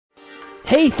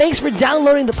Hey, thanks for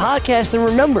downloading the podcast, and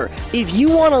remember, if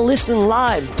you want to listen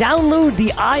live, download the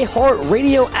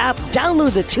iHeartRadio app,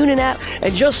 download the TuneIn app,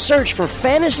 and just search for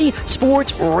Fantasy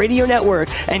Sports Radio Network,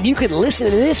 and you can listen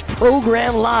to this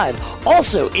program live.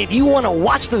 Also, if you want to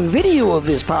watch the video of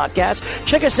this podcast,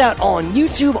 check us out on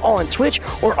YouTube, on Twitch,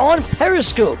 or on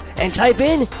Periscope, and type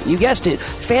in, you guessed it,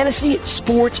 Fantasy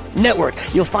Sports Network.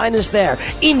 You'll find us there.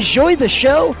 Enjoy the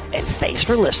show, and thanks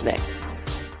for listening.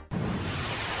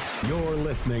 You're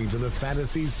listening to the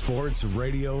Fantasy Sports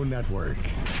Radio Network.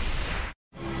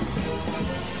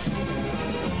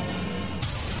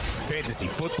 Fantasy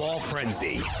Football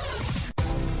Frenzy.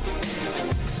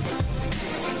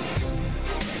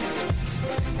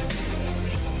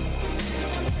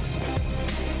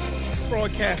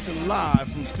 Broadcasting live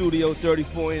from Studio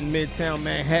 34 in Midtown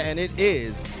Manhattan. It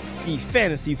is the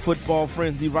Fantasy Football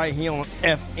Frenzy right here on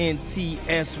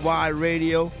FNTSY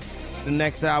Radio. The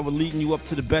next hour leading you up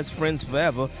to the best friends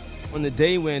forever on the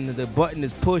day when the button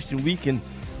is pushed and we can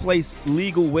place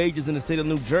legal wages in the state of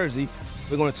New Jersey.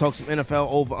 We're going to talk some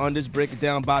NFL over-unders, break it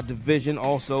down by division,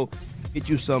 also get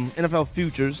you some NFL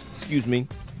futures, get you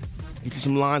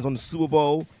some lines on the Super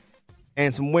Bowl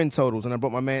and some win totals. And I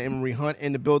brought my man Emory Hunt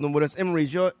in the building with us. Emory,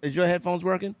 is your headphones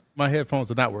working? My headphones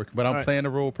are not working, but I'm playing the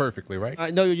role perfectly, right?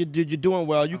 I know you're doing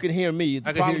well. You can hear me.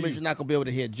 The problem is you're not going to be able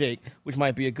to hear Jake, which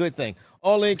might be a good thing.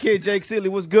 All-in kid Jake Seeley,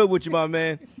 what's good with you, my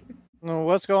man?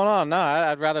 What's going on? No,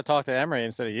 I'd rather talk to Emory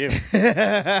instead of you.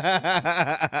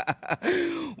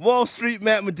 Wall Street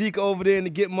Matt Medica over there in the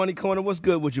Get Money Corner. What's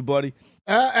good with you, buddy?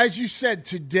 As you said,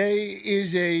 today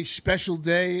is a special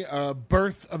day.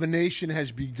 Birth of a nation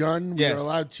has begun. Yes. We are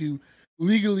allowed to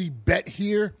legally bet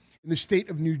here in the state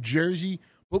of New Jersey,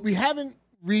 but we haven't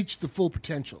reached the full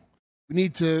potential. We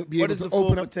need to be able to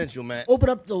open up potential, Matt? Open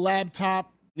up the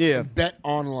laptop and bet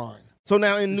online. So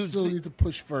now we still need to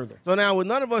push further. So now with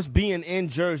none of us being in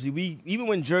Jersey, even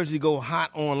when Jersey go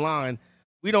hot online,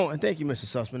 we don't. And thank you, Mr.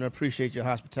 Sussman. I appreciate your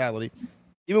hospitality.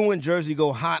 Even when Jersey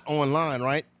go hot online,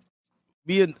 right?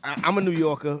 I'm a New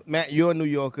Yorker. Matt, you're a New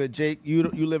Yorker. Jake, you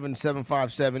live in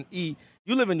 757 E.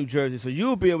 You live in New Jersey, so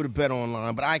you'll be able to bet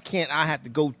online. But I can't. I have to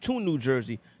go to New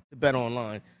Jersey to bet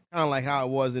online. Kind of like how it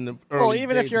was in the early Well,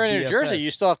 even days if you're of in New DFS. Jersey,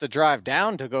 you still have to drive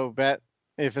down to go bet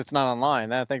if it's not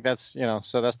online. I think that's,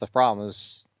 so that's the problem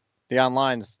is the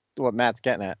online's what Matt's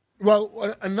getting at.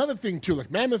 Well, another thing, too, like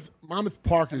Monmouth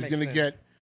Park is going to get,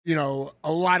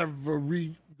 a lot of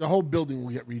the whole building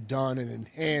will get redone and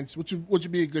enhanced, which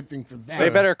would be a good thing for that. They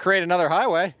better create another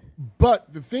highway.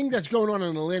 But the thing that's going on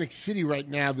in Atlantic City right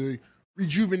now, the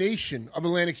rejuvenation of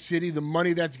Atlantic City, the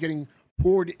money that's getting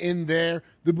poured in there,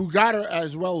 the Borgata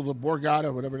as well, the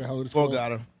Borgata, whatever the hell it's called.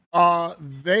 Borgata.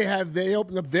 They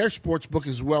opened up their sports book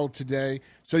as well today,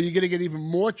 so you're going to get even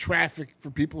more traffic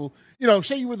for people.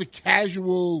 Say you were the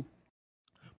casual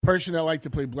person that liked to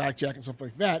play blackjack and stuff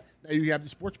like that. Now you have the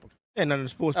sports book. And none of the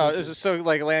sports. Oh, is it so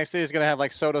like Atlantic City is going to have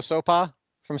like Soda Sopa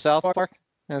from South Park?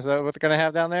 Is that what they're going to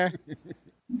have down there?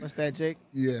 What's that, Jake?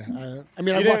 Yeah, I you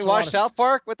didn't watch South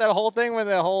Park with that whole thing with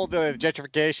the whole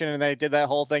gentrification, and they did that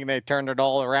whole thing. And they turned it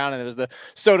all around, and it was the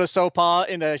Soda Sopa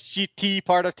in the GT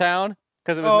part of town.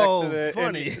 Because it was next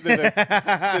to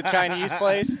the Chinese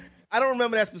place. I don't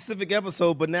remember that specific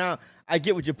episode, but now I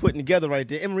get what you're putting together right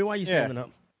there. Emory, why are you standing up?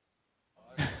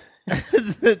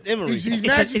 Emory.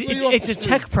 It's a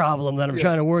tech problem that I'm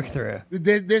trying to work through.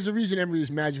 There's a reason Emory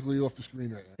is magically off the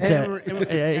screen right now.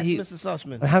 Mr.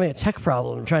 Sussman. I'm having a tech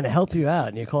problem. I'm trying to help you out,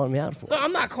 and you're calling me out for it. No,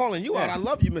 I'm not calling you out. I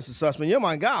love you, Mr. Sussman. You're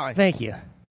my guy. Thank you.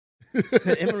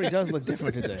 Emory does look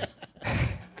different today.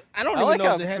 I don't I even like know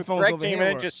how if the headphones Greg over came here in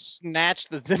and work. just snatched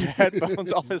the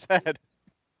headphones off his head.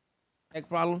 Tech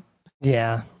problem?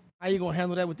 Yeah. How you going to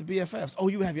handle that with the BFFs? Oh,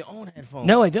 you have your own headphones.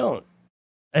 No, I don't.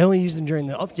 I only use them during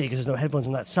the update because there's no headphones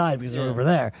on that side because they're over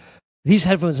there. These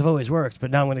headphones have always worked,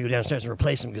 but now I'm going to go downstairs and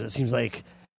replace them because it seems like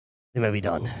they might be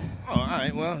done. Oh, all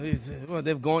right. Well,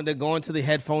 they're going to the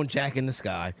headphone jack in the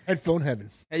sky. Headphone heaven.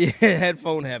 Yeah,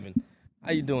 headphone heaven.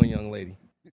 How you doing, young lady?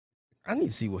 I need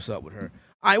to see what's up with her.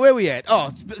 All right, where we at?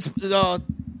 Oh,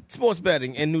 sports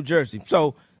betting in New Jersey.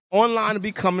 So online will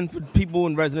be coming for people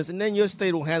in residence, and then your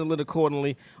state will handle it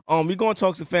accordingly. We're going to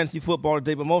talk some fantasy football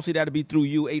today, but mostly that'll be through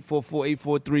you,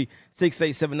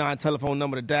 844-843-6879, telephone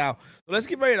number to dial. So let's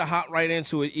get ready to hop right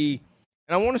into it, E.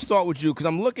 And I want to start with you because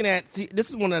I'm looking at, this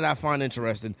is one that I find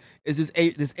interesting, is this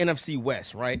NFC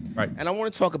West, right? Right. And I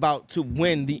want to talk about to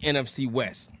win the NFC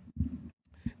West.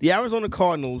 The Arizona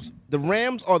Cardinals, the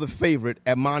Rams are the favorite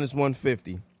at minus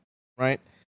 150, right?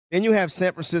 Then you have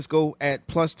San Francisco at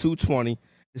plus 220,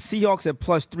 the Seahawks at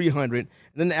plus 300, and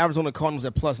then the Arizona Cardinals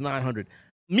at plus 900.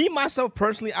 Me, myself,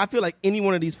 personally, I feel like any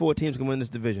one of these four teams can win this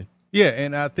division. Yeah,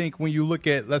 and I think when you look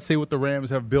at, let's say, what the Rams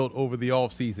have built over the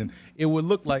offseason, it would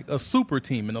look like a super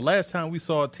team. And the last time we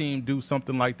saw a team do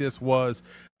something like this was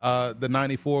the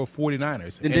 94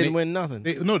 49ers. They didn't win nothing.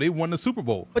 They won the Super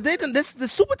Bowl. But they didn't. The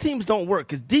super teams don't work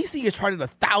because DC has tried it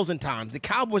 1,000 times. The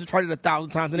Cowboys have tried it 1,000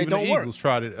 times, and Even they don't the work. Eagles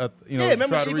tried it.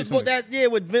 Remember the Eagles bought that? Yeah,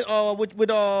 with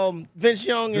Vince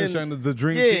Young and the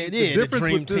Dream Team. The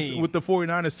difference with the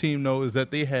 49ers team, though, is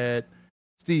that they had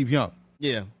Steve Young.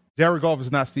 Yeah. Jared Goff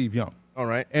is not Steve Young. All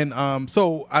right. And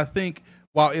so I think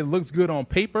while it looks good on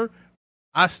paper,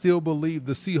 I still believe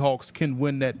the Seahawks can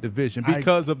win that division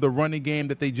because of the running game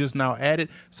that they just now added.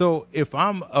 So if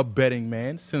I'm a betting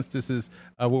man, since this is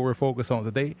what we're focused on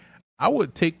today, I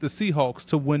would take the Seahawks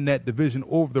to win that division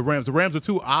over the Rams. The Rams are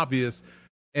too obvious,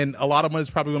 and a lot of money is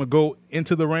probably going to go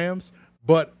into the Rams,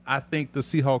 but I think the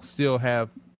Seahawks still have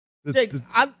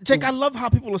Jake, I love how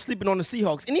people are sleeping on the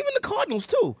Seahawks, and even the Cardinals,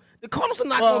 too. The Cardinals are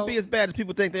not going to be as bad as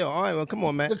people think they are. All right, well, come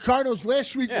on, man. The Cardinals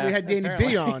last week when we had Danny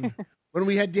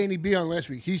B on, last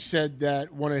week, he said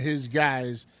that one of his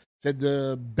guys said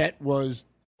the bet was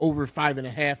over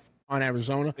 5.5 on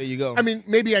Arizona. There you go. I mean,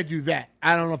 maybe I do that.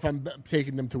 I don't know if I'm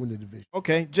taking them to win the division.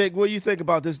 Okay, Jake, what do you think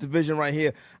about this division right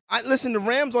here? Listen, the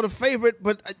Rams are the favorite,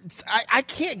 but I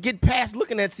can't get past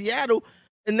looking at Seattle.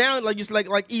 And now, like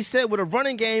E said, with a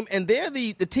running game, and they're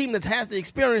the team that has the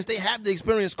experience. They have the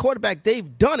experienced quarterback.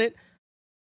 They've done it.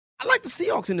 I like the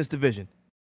Seahawks in this division.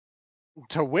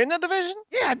 To win the division?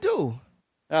 Yeah, I do.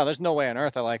 No, there's no way on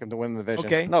earth I like them to win the division.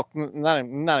 Okay. No,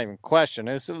 not even question.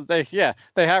 They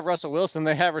have Russell Wilson.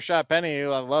 They have Rashad Penny, who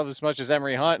I love as much as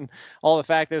Emery Hunt. And all the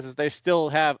fact is they still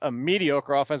have a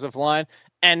mediocre offensive line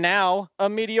and now a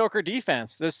mediocre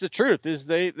defense. That's the truth. This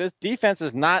defense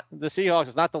is not the Seahawks.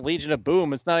 It's not the Legion of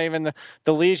Boom. It's not even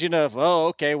the Legion of,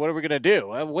 okay, what are we going to do?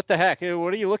 What the heck?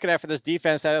 What are you looking at for this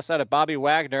defense outside of Bobby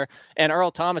Wagner? And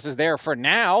Earl Thomas is there for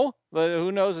now. But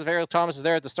who knows if Earl Thomas is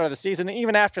there at the start of the season? And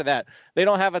even after that, they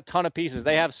don't have a ton of pieces.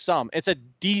 They have some. It's a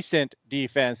decent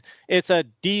defense. It's a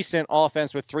decent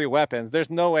offense with 3 weapons. There's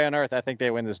no way on earth I think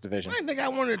they win this division. I think I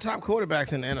got one of the top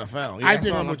quarterbacks in the NFL. I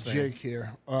think I'm with Jake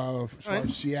here for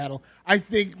Seattle. I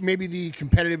think maybe the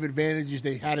competitive advantages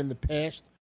they had in the past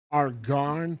are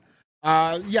gone.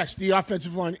 Yes, the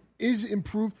offensive line is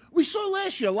improved. We saw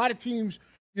last year a lot of teams,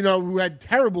 who had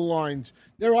terrible lines,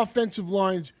 their offensive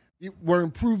lines were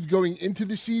improved going into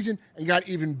the season and got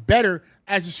even better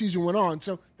as the season went on.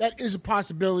 So that is a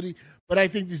possibility, but I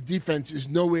think this defense is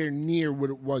nowhere near what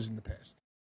it was in the past.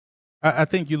 I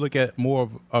think you look at more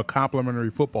of a complementary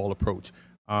football approach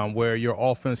where your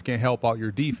offense can help out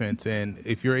your defense. And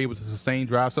if you're able to sustain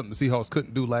drive, something the Seahawks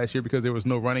couldn't do last year because there was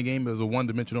no running game, it was a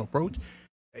one-dimensional approach.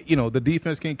 The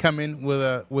defense can come in with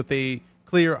a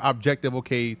clear objective.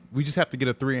 Okay, we just have to get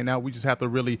a 3 and out. We just have to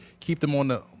really keep them on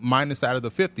the minus side of the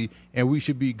 50, and we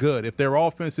should be good. If their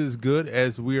offense is good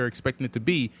as we are expecting it to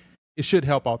be, it should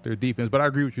help out their defense. But I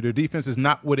agree with you. Their defense is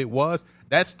not what it was.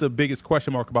 That's the biggest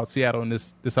question mark about Seattle in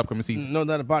this upcoming season. No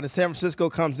doubt about it. San Francisco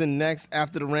comes in next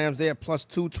after the Rams. They're plus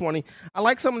 220. I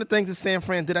like some of the things that San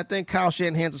Fran did. I think Kyle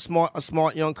Shanahan's a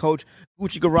smart young coach.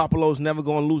 Gucci Garoppolo's never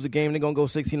going to lose a game. They're going to go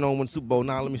 16-0 and win Super Bowl.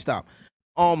 Now, let me stop.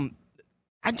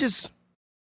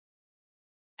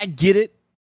 I get it.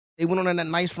 They went on that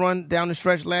nice run down the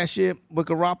stretch last year with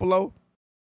Garoppolo.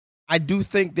 I do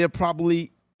think they're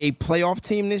probably a playoff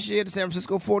team this year, the San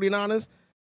Francisco 49ers.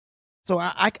 So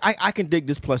I can dig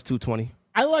this plus 220.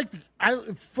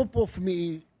 Football for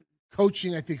me,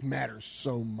 coaching I think matters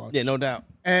so much. Yeah, no doubt.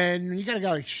 And you got a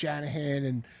guy like Shanahan,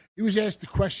 and he was asked the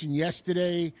question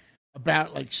yesterday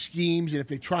about like schemes and if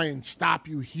they try and stop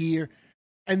you here.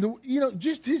 And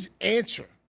just his answer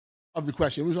of the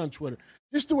question, it was on Twitter.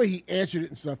 Just the way he answered it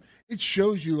and stuff, it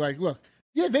shows you, like, look,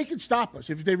 yeah, they can stop us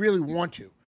if they really want to,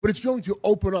 but it's going to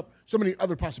open up so many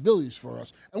other possibilities for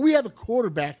us. And we have a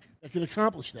quarterback that can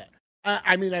accomplish that.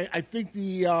 I think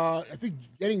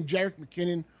getting Jerick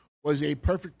McKinnon was a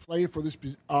perfect play for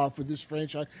this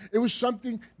franchise. It was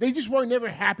something they just were never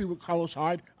happy with Carlos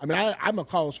Hyde. I mean, I'm a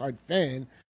Carlos Hyde fan,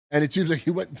 and it seems like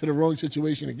he went into the wrong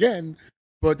situation again.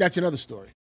 But that's another story.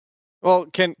 Well,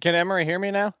 can Emery hear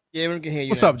me now? Yeah, we can hear you.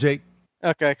 What's up, Jake?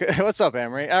 Okay, what's up,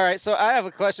 Emery? All right, so I have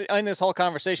a question in this whole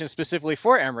conversation specifically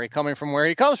for Emery, coming from where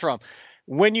he comes from.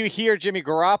 When you hear Jimmy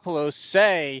Garoppolo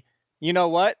say, you know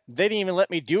what, they didn't even let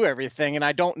me do everything, and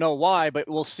I don't know why, but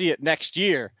we'll see it next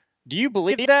year. Do you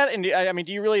believe that? And I mean,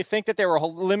 do you really think that they were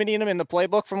limiting him in the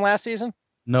playbook from last season?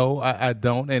 No, I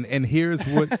don't. And here's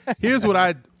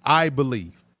what I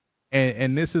believe,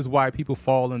 and this is why people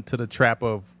fall into the trap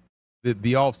of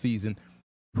the offseason.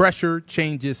 Pressure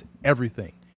changes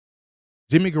everything.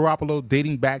 Jimmy Garoppolo,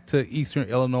 dating back to Eastern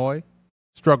Illinois,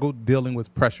 struggled dealing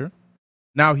with pressure.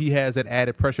 Now he has that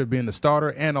added pressure of being the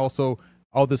starter and also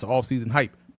all this offseason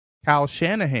hype. Kyle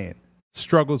Shanahan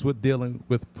struggles with dealing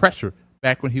with pressure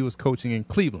back when he was coaching in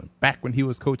Cleveland, back when he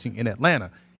was coaching in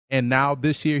Atlanta. And now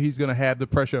this year he's going to have the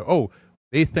pressure. Oh,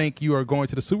 they think you are going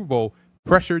to the Super Bowl.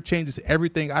 Pressure changes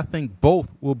everything. I think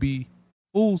both will be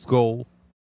fool's gold,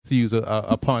 to use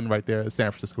a pun right there, San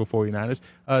Francisco 49ers,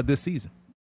 this season.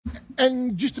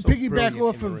 And just to piggyback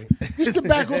off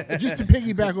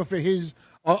of his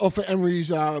off of Emery's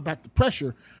about the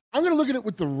pressure, I'm going to look at it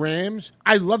with the Rams.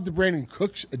 I love the Brandon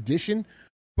Cooks addition,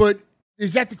 but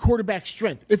is that the quarterback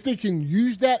strength? If they can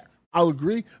use that, I'll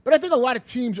agree. But I think a lot of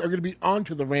teams are going to be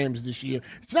onto the Rams this year.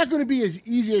 It's not going to be as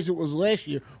easy as it was last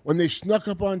year when they snuck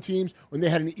up on teams, when they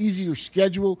had an easier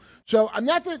schedule. So I'm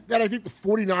not that I think the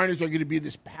 49ers are going to be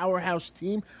this powerhouse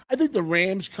team. I think the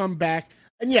Rams come back.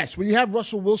 And yes, when you have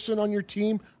Russell Wilson on your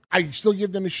team, I still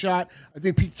give them a shot. I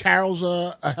think Pete Carroll's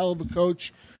a hell of a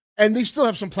coach. And they still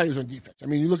have some players on defense. I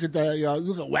mean, you look at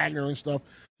Wagner and stuff.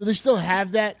 So they still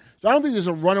have that. So I don't think there's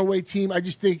a runaway team. I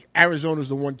just think Arizona's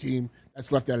the one team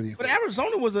that's left out of the equation. But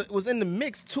Arizona was in the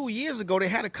mix 2 years ago. They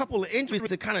had a couple of injuries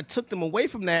that kind of took them away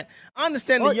from that. I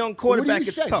understand the young quarterback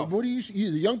is tough. What do you say?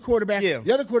 The young quarterback,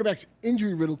 the other quarterback's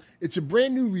injury riddled. It's a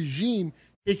brand new regime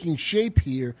taking shape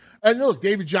here. And look,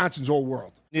 David Johnson's all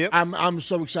world. Yep. I'm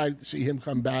so excited to see him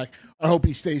come back. I hope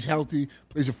he stays healthy,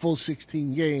 plays a full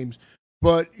 16 games.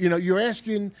 But, you're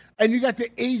asking, and you got the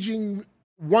aging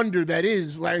wonder that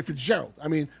is Larry Fitzgerald. I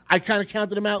mean, I kind of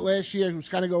counted him out last year. He was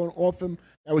kind of going off him.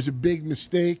 That was a big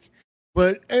mistake.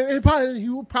 But he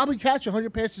will probably catch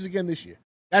 100 passes again this year.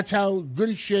 That's how good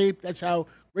his shape. That's how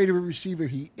great of a receiver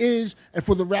he is. And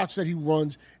for the routes that he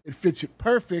runs, it fits it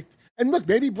perfect. And look,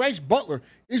 maybe Bryce Butler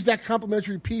is that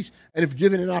complementary piece, and if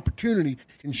given an opportunity,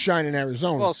 can shine in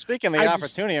Arizona. Well, speaking of the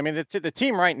opportunity, I mean, the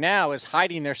team right now is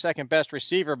hiding their second-best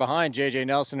receiver behind J.J.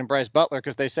 Nelson and Bryce Butler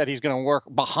because they said he's going to work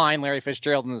behind Larry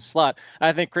Fitzgerald in the slot.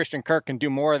 I think Christian Kirk can do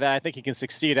more of that. I think he can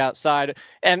succeed outside.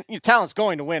 And talent's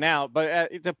going to win out. But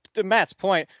to Matt's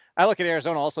point, I look at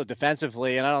Arizona also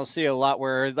defensively, and I don't see a lot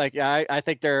where, I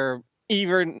think they're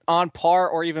even on par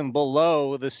or even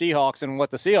below the Seahawks and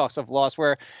what the Seahawks have lost,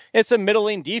 where it's a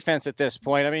middling defense at this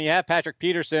point. I mean, you have Patrick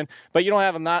Peterson, but you don't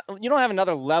have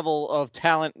another level of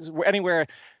talent anywhere.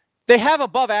 They have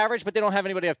above average, but they don't have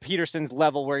anybody of Peterson's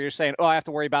level where you're saying, oh, I have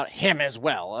to worry about him as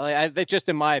well. That's just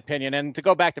in my opinion. And to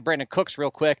go back to Brandon Cooks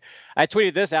real quick, I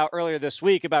tweeted this out earlier this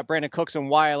week about Brandon Cooks and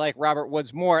why I like Robert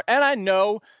Woods more. And I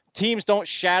know teams don't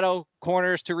shadow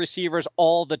corners to receivers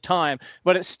all the time,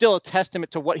 but it's still a testament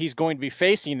to what he's going to be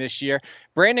facing this year.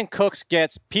 Brandon Cooks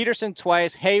gets Peterson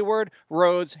twice, Hayward,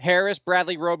 Rhodes, Harris,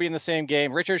 Bradley Roby in the same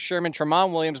game, Richard Sherman,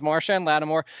 Tramon Williams, Marshawn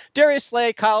Lattimore, Darius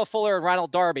Slay, Kyle Fuller, and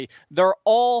Ronald Darby. They're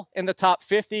all in the top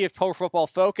 50 of Pro Football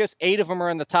Focus. 8 of them are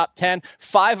in the top 10.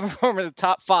 5 of them are in the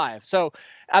top 5. So,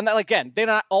 again, they're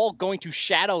not all going to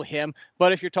shadow him,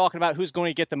 but if you're talking about who's going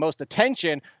to get the most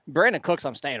attention, Brandon Cooks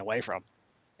I'm staying away from.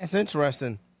 That's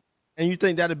interesting. And you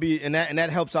think that'd be and that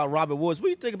helps out Robert Woods. What do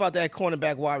you think about that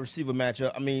cornerback wide receiver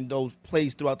matchup? I mean, those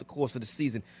plays throughout the course of the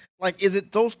season. Is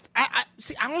it those? I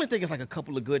only think it's like a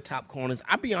couple of good top corners.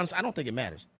 I'll be honest, I don't think it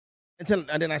matters. And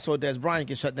then I saw Des Bryant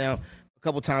get shut down a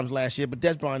couple times last year, but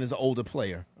Des Bryant is an older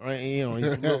player, right? He's a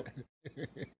little.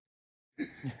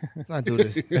 Let's not do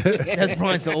this. Des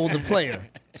Bryant's an older player,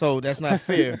 so that's not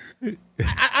fair.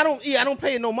 I don't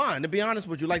pay it no mind, to be honest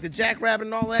with you. Like the Jackrabbit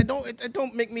and all that, it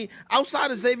don't make me, outside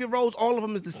of Xavier Rhodes, all of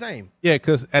them is the same. Yeah,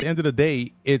 because at the end of the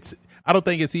day, I don't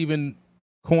think it's even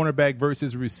cornerback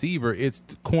versus receiver. It's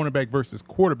cornerback versus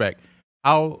quarterback.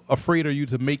 How afraid are you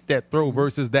to make that throw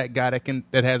versus that guy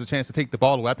that has a chance to take the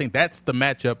ball away? I think that's the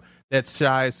matchup that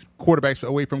shies quarterbacks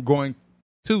away from going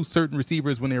to certain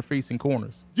receivers when they're facing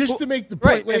corners. Just to make the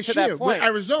point, last year with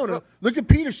Arizona, look at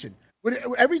Peterson.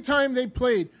 Every time they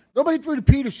played, nobody threw to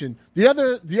Peterson. The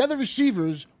other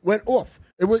receivers went off.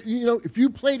 It was, if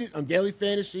you played it on Daily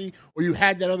Fantasy or you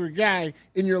had that other guy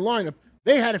in your lineup,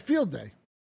 they had a field day.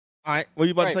 All right, what are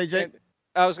you about to say, Jake?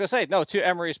 I was going to say, no, to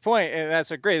Emery's point, and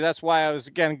that's great. That's why I was,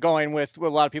 again, going with what a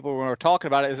lot of people when we were talking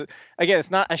about it, is, again,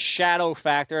 it's not a shadow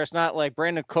factor. It's not like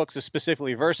Brandon Cooks is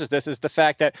specifically versus this. It's the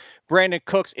fact that Brandon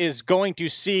Cooks is going to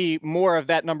see more of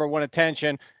that number one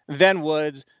attention than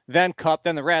Woods, then Kupp,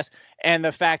 then the rest. And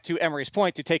the fact, to Emery's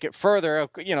point, to take it further,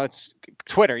 it's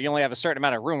Twitter. You only have a certain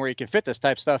amount of room where you can fit this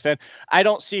type of stuff in. I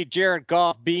don't see Jared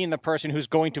Goff being the person who's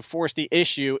going to force the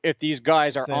issue if these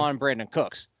guys are on Brandon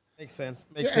Cooks. Makes sense.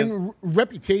 And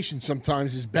reputation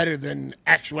sometimes is better than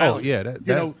actuality. Oh,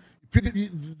 yeah.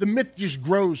 the myth just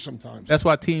grows sometimes. That's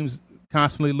why teams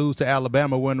constantly lose to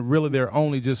Alabama when really they're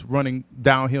only just running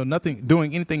downhill,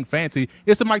 doing anything fancy.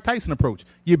 It's the Mike Tyson approach.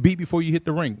 You beat before you hit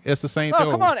the ring. It's the same thing.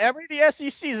 Oh, come on, Emory. The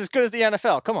SEC is as good as the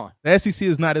NFL. Come on. The SEC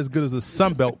is not as good as the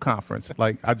Sun Belt Conference.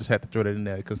 Like, I just had to throw that in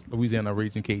there because Louisiana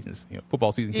Raging Cajuns,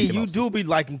 football season. You do be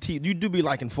liking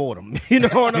Fordham. You know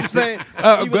what I'm saying?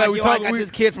 I'm glad we talked.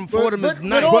 This kid from Fordham is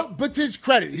nice. But to his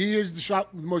credit, he is the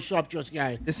most sharp-dressed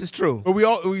guy. This is true. But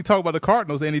we talk about the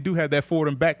Cardinals, and they do have that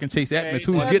Fordham back and Chase Edmonds,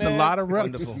 who's getting a lot of reps.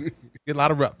 Wonderful. Get a lot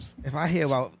of reps. If I hear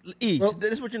about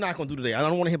this is what you're not going to do today. I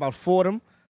don't want to hear about Fordham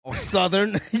or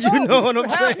Southern. You know what I'm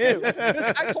saying?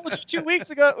 I told you 2 weeks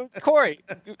ago, Corey,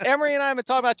 Emory and I have been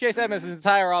talking about Chase Edmonds the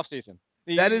entire offseason.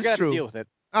 That is true. To deal with it.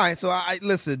 All right, so I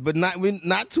listen, but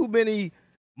not too many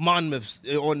Monmouths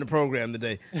on the program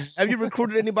today. Have you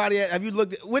recruited anybody? Have you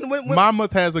looked at when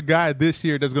Monmouth has a guy this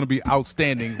year that's going to be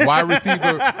outstanding. Wide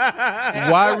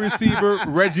receiver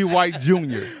Reggie White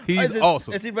Jr. He's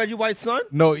awesome. Is he Reggie White's son?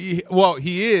 No, he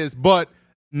is, but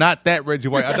not that Reggie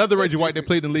White. Another Reggie White that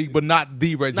played in the league, but not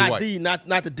the Reggie White.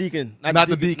 Not the Deacon. Not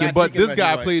the Deacon, but this Reggie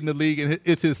guy White. played in the league, and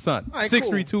it's his son. Right,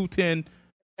 6'3", 210.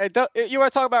 Hey, you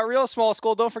want to talk about real small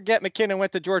school? Don't forget McKinnon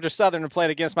went to Georgia Southern and played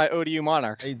against my ODU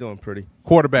Monarchs. How you doing, pretty?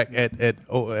 Quarterback at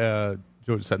Georgia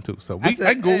Southern too. So I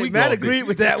can go. Matt agreed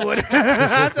with that one.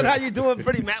 I said, "How you doing,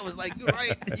 pretty?" Matt was like, "You're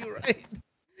right. You're right."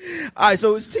 All right,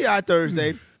 so it's TI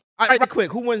Thursday. All right, real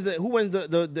quick, who wins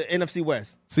the NFC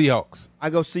West? Seahawks. I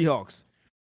go Seahawks.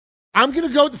 I'm gonna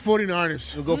go with the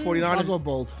 49ers. You'll go 49ers. I'll go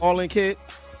bold. All in, kid.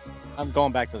 I'm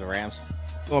going back to the Rams.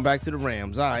 Going back to the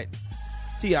Rams. All right.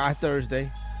 TI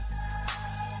Thursday.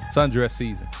 Sundress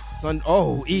season.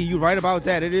 You right about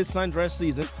that. It is sundress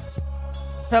season.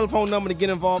 Telephone number to get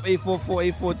involved,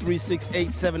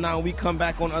 844-843-6879. We come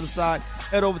back on the other side.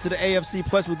 Head over to the AFC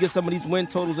Plus. We'll get some of these win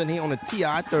totals in here on a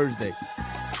TI Thursday.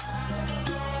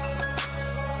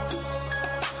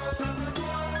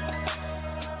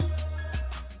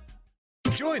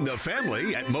 Join the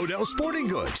family at Modell Sporting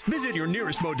Goods. Visit your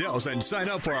nearest Modell's and sign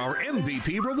up for our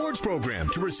MVP Rewards program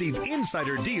to receive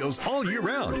insider deals all year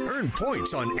round. Earn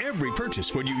points on every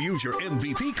purchase when you use your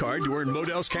MVP card to earn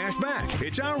Modell's cash back.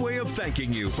 It's our way of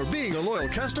thanking you for being a loyal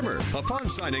customer. Upon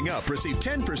signing up, receive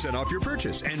 10% off your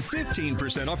purchase and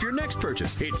 15% off your next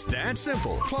purchase. It's that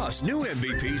simple. Plus, new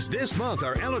MVPs this month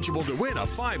are eligible to win a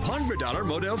 $500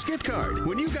 Modell's gift card.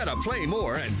 When you gotta play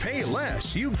more and pay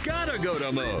less, you gotta go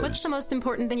to Modell's. What's the most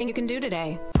important thing you can do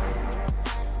today?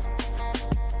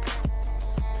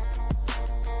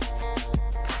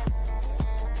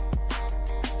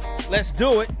 Let's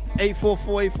do it.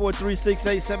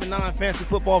 844-843-6879. Fantasy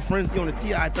Football Frenzy on the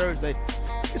TI Thursday.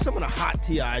 Get some of the hot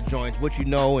TI joints, what you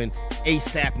know, and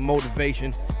ASAP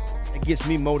motivation. It gets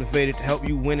me motivated to help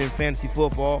you win in fantasy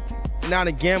football. And now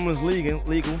the gambling's legal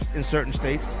in certain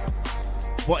states.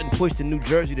 Button pushed in New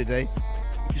Jersey today.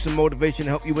 Get you some motivation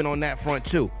to help you win on that front,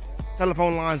 too.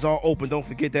 Telephone lines are open. Don't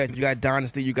forget that. You got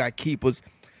Dynasty, you got Keepers.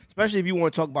 Especially if you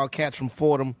want to talk about cats from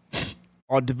Fordham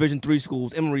or Division III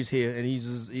schools. Emory's here, and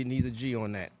he's a G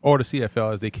on that. Or the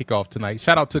CFL as they kick off tonight.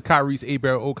 Shout out to Kyrese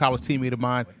Abear, old college teammate of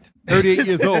mine, 38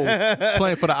 years old,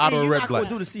 playing for the Ottawa Red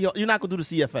Blacks. You're not going to do the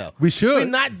CFL. We should. We're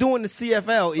not doing the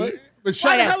CFL, E. But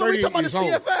Why the hell are we talking about the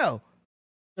CFL?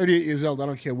 38 years old. I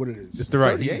don't care what it is. It's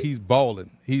right. He's balling.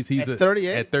 He's at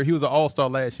 38. He was an all-star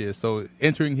last year. So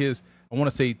entering his, I want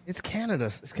to say, it's Canada.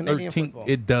 It's Canadian 13th, football.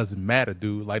 it doesn't matter,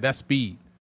 dude. Like, that's speed.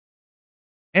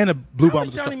 And the Blue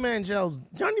Bombers. Johnny Manziel's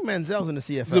in the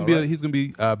CFL. He's gonna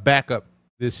be backup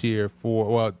this year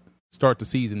for start the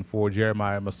season for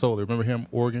Jeremiah Masoli. Remember him,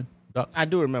 Oregon Duck? I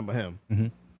do remember him. Mm-hmm.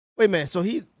 Wait a minute. So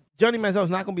Johnny Manziel's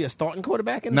not gonna be a starting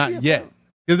quarterback in the CFL? Not yet.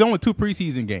 There's only 2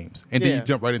 preseason games, and then you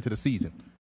jump right into the season.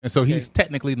 And so he's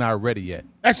technically not ready yet.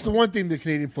 That's the one thing that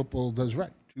Canadian football does right.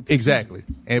 Exactly.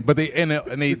 But they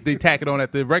tack it on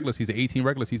at the regular season, 18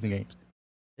 regular season games.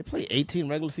 They play 18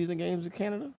 regular season games in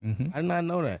Canada? Mm-hmm. I did not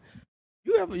know that.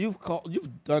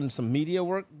 You've done some media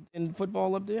work in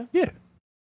football up there? Yeah.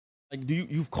 Like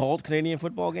you've called Canadian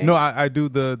football games? No, I do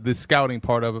the scouting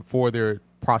part of it for their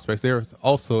prospects. There's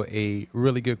also a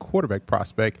really good quarterback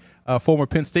prospect, former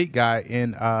Penn State guy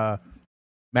in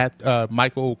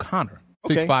Michael O'Connor.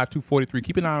 6'5", 243.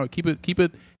 Keep an eye on it. Keep your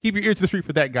ear to the street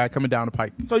for that guy coming down the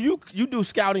pike. So you do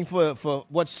scouting for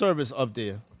what service up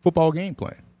there? Football game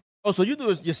plan. Oh, so you do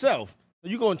it yourself. So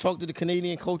you go and talk to the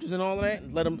Canadian coaches and all of that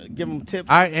and give them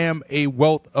tips? I am a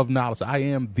wealth of knowledge. I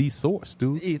am the source,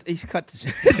 dude. He's cut the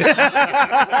shit.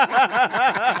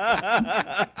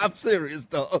 I'm serious,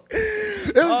 though.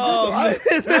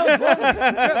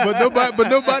 But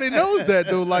nobody knows that,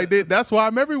 though. Like that's why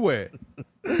I'm everywhere.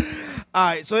 All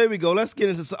right, so here we go. Let's get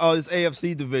into this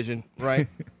AFC division, right?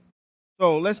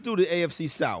 So let's do the AFC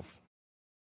South,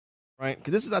 right?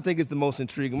 Because this is, I think, is the most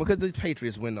intriguing because the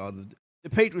Patriots win. The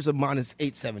Patriots are minus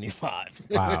 875.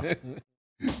 Wow.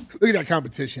 Look at that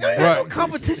competition. There's no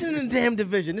competition in the damn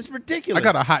division. It's ridiculous. I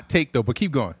got a hot take though, but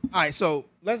keep going. All right, so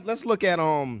let's look at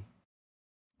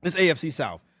this AFC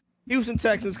South. Houston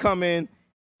Texans come in.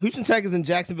 Houston Texans and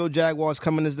Jacksonville Jaguars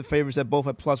come in as the favorites at both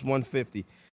at plus 150.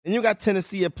 Then you got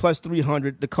Tennessee at plus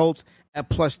 300. The Colts at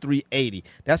plus 380.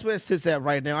 That's where it sits at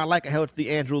right now. I like a healthy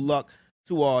Andrew Luck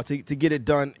to get it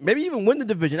done. Maybe even win the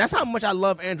division. That's how much I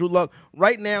love Andrew Luck.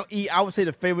 Right now, I would say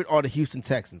the favorite are the Houston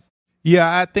Texans.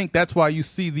 Yeah, I think that's why you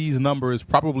see these numbers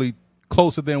probably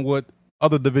closer than what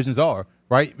other divisions are,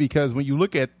 right? Because when you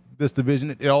look at this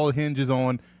division, it all hinges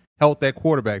on health at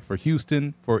quarterback for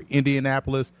Houston, for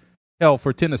Indianapolis, hell,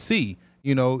 for Tennessee.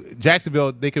 You know,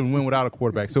 Jacksonville, they can win without a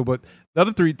quarterback. So, but the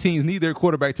other three teams need their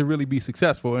quarterback to really be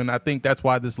successful, and I think that's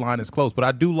why this line is close. But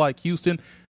I do like Houston.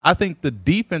 I think the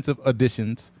defensive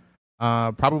additions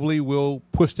probably will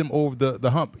push them over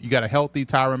the hump. You got a healthy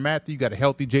Tyrann Mathieu, you got a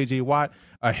healthy J.J. Watt,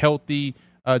 a healthy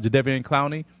Jadeveon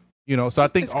Clowney. You know, so I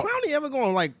think is Clowney ever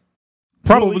going to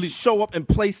probably really show up and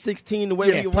play 16 the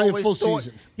way we always full thought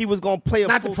season. He was going to play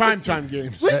Not full the prime 16. time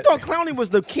games. We thought Clowney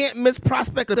was the can't miss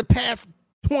prospect of the past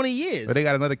 20 years. But they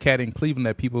got another cat in Cleveland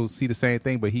that people see the same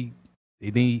thing, but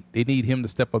they need him to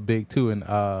step up big too, and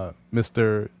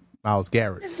Mr. Myles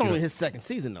Garrett. It's only his second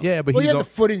season though. Yeah, but he had the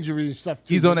foot injury and stuff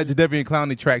too. He's on that Jadeveon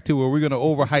Clowney track too, where we're going to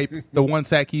overhype the one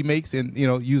sack he makes and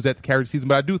use that to carry the season.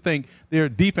 But I do think their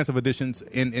defensive additions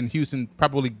in Houston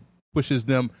probably pushes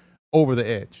them over the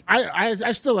edge.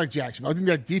 I still like Jacksonville. I think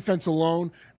that defense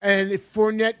alone, and if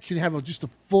Fournette can have just a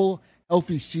full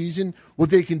healthy season, what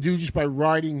they can do just by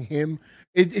riding him,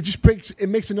 it just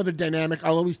makes another dynamic.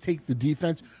 I'll always take the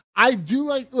defense. I do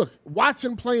look,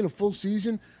 Watson playing a full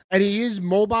season, and he is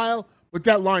mobile, but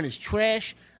that line is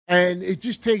trash, and it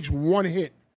just takes one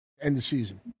hit to end the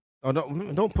season. Oh,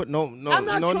 don't put no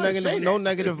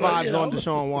negative vibes on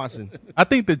Deshaun Watson. I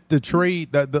think that the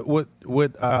trade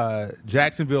what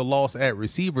Jacksonville lost at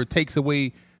receiver takes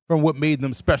away from what made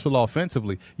them special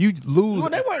offensively. You lose. Well,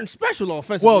 they weren't special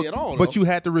offensively at all. But you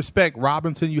had to respect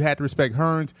Robinson. You had to respect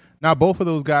Hearns. Now both of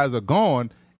those guys are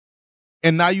gone,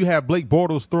 and now you have Blake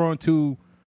Bortles throwing to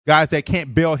guys that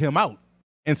can't bail him out.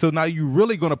 And so now you're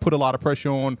really going to put a lot of pressure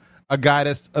on a guy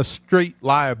that's a straight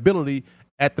liability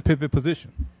at the pivot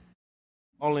position.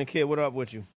 Only Kid, what up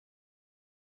with you?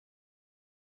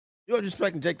 You're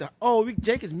disrespecting Jake.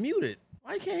 Jake is muted.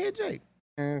 Why you can't hear Jake?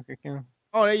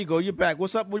 Oh, there you go. You're back.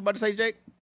 What's up? What you about to say, Jake?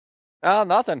 Oh,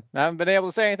 nothing. I haven't been able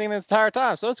to say anything this entire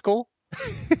time, so it's cool.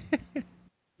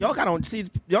 Y'all got on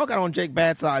Jake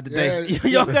bad side today. Yeah,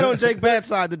 y'all got on Jake bad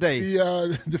side today.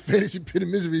 The fantasy pit of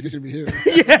misery is going to be here.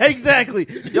 Yeah, exactly.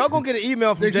 Y'all gonna get an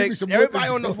email from Jake. Everybody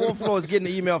on the fourth floor is getting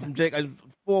an email from Jake.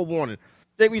 Forewarning.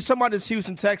 Jake, we talking about this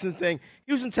Houston Texans thing.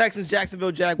 Houston Texans,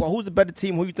 Jacksonville Jaguar. Who's the better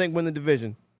team? Who you think win the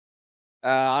division?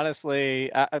 Honestly,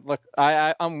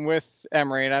 I'm with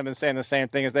Emery, and I've been saying the same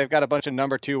thing. Is they've got a bunch of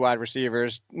number 2 wide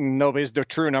receivers. Nobody's the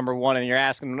true number 1, and you're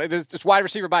asking them. It's wide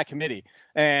receiver by committee,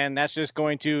 and that's just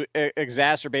going to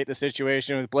exacerbate the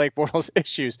situation with Blake Bortles'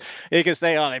 issues. You can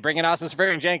say, they bring in Austin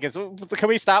Seferian-Jenkins. Can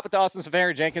we stop with the Austin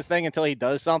Seferian-Jenkins thing until he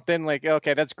does something?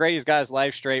 Okay, that's great. He's got his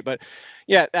life straight, but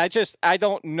yeah, I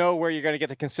don't know where you're going to get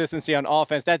the consistency on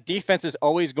offense. That defense is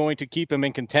always going to keep him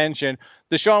in contention.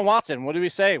 Deshaun Watson, what do we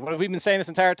say? What have we been saying this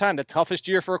entire time? The toughest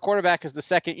year for a quarterback is the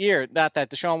second year. Not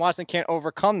that Deshaun Watson can't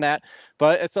overcome that,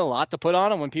 but it's a lot to put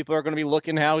on him when people are going to be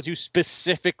looking how to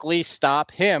specifically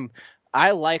stop him.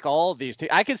 I like all of these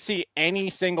teams. I could see any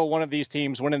single one of these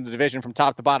teams winning the division from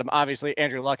top to bottom. Obviously,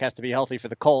 Andrew Luck has to be healthy for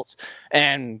the Colts,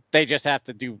 and they just have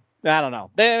to do I don't know.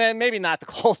 Maybe not the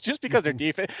Colts just because they're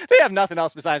defense. They have nothing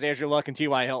else besides Andrew Luck and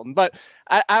T.Y. Hilton. But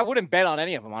I wouldn't bet on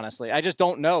any of them, honestly. I just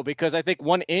don't know because I think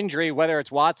one injury, whether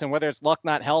it's Watson, whether it's Luck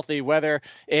not healthy, whether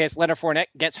it's Leonard Fournette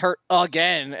gets hurt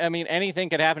again. I mean, anything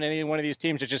could happen to any one of these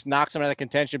teams that just knocks them out of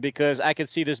contention because I could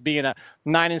see this being a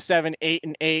 9-7,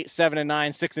 8-8, 7-9,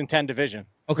 6-10 division.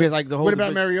 Okay, like the whole. What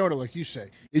about Mariota, like you say?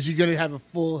 Is he going to have a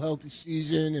full healthy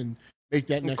season and make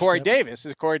that next Corey step? Davis.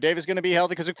 Is Corey Davis going to be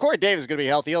healthy? Because if Corey Davis is going to be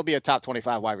healthy, he'll be a top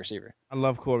 25 wide receiver. I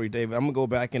love Corey Davis. I'm going to go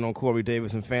back in on Corey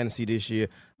Davis in fantasy this year.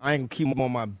 I ain't going to keep him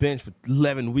on my bench for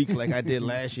 11 weeks like I did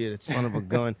last year, that son of a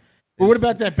gun. But what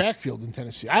about that backfield in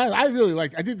Tennessee? I really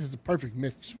like. I think this is the perfect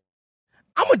mix.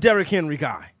 I'm a Derrick Henry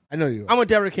guy. I know you are. I'm a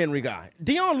Derrick Henry guy.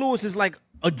 Deion Lewis is like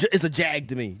is a jag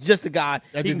to me. Just a guy.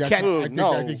 I think you're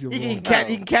wrong. He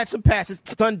can catch some passes.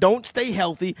 Son, don't stay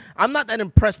healthy. I'm not that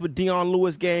impressed with Deion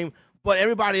Lewis' game, but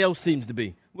everybody else seems to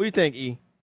be. What do you think, E?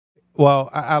 Well,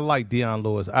 I like Dion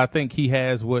Lewis. I think he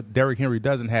has what Derrick Henry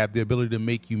doesn't have, the ability to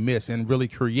make you miss and really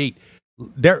create.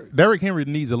 Derrick Henry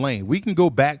needs a lane. We can go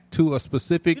back to a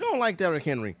specific. You don't like Derrick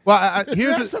Henry. Well,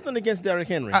 here's something against Derrick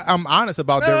Henry. I'm honest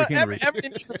about Derrick Henry. Everybody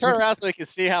needs to turn around so they can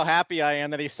see how happy I am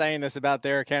that he's saying this about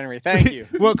Derrick Henry. Thank you.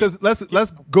 Well, because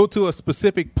let's go to a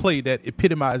specific play that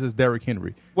epitomizes Derrick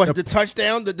Henry. What, the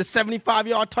touchdown, the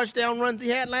 75-yard touchdown runs he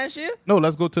had last year? No,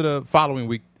 let's go to the following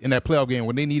week in that playoff game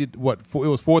when they needed it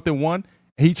was 4th and 1.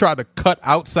 He tried to cut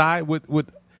outside with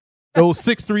those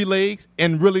 6'3" legs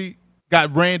and really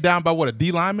got ran down by a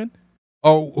D lineman,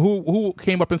 or who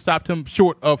came up and stopped him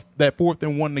short of that 4th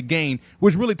and 1 to gain,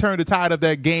 which really turned the tide of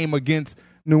that game against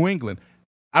New England.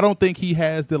 I don't think he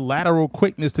has the lateral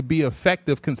quickness to be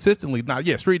effective consistently. Now,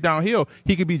 yeah, straight downhill,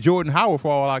 he could be Jordan Howard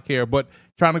for all I care, but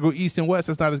trying to go east and west,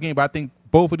 that's not his game. But I think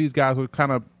both of these guys would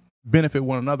kind of benefit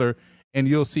one another, and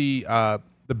you'll see the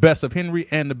best of Henry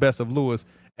and the best of Lewis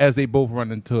as they both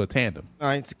run into a tandem. All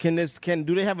right, so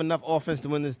do they have enough offense to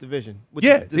win this division?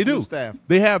 They do. Staff?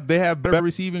 They have better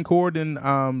receiving core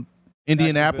than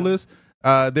Indianapolis.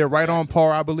 They're right on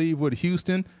par, I believe, with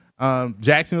Houston.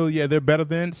 Jacksonville, they're better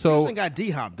than. So Houston got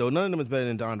D-Hop, though. None of them is better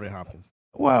than DeAndre Hopkins.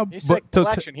 Well, he said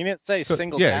collection. He didn't say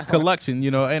single talent. Collection,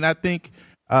 and I think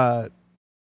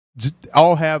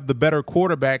all have the better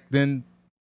quarterback than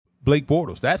Blake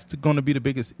Bortles. That's going to be the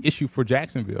biggest issue for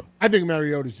Jacksonville. I think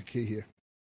Mariota's the key here.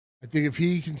 I think if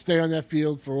he can stay on that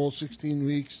field for all 16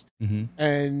 weeks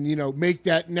and, make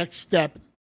that next step,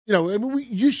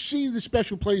 you see the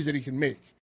special plays that he can make.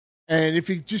 And if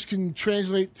he just can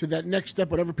translate to that next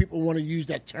step, whatever people want to use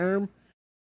that term,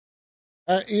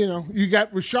 you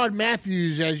got Rashard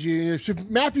Matthews as so if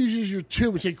Matthews is your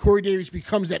 2, and say Corey Davis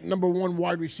becomes that number 1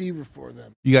 wide receiver for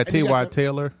them. You got T.Y.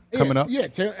 Taylor coming up. Yeah,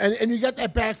 and you got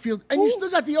that backfield. And you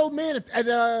still got the old man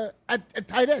at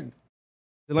tight end.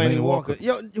 Delaney Walker.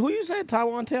 Yo, who you said?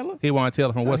 Tywan Taylor? Tywan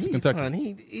Taylor from Western Kentucky.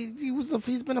 Son,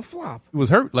 he's been a flop. He was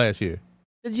hurt last year.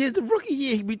 The rookie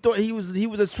year, we thought he was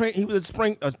a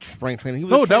spring training.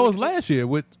 That was last year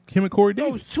with him and Corey Davis. No,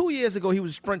 it was 2 years ago. He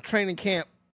was spring training camp.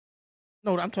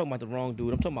 No, I'm talking about the wrong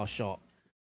dude. I'm talking about Sharp.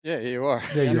 Yeah, you are.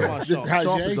 Yeah, you are. Sharp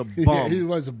was a bum. Yeah, he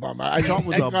was a bum. Sharp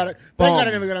was a bum. Thank God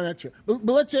I never got on that trip. But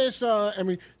let's ask.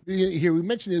 Here we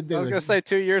mentioned the other day. I was going to say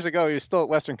 2 years ago he was still at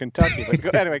Western Kentucky.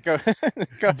 But anyway, go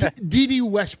ahead. D.D.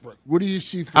 Westbrook. What do you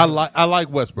see? I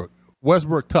like Westbrook.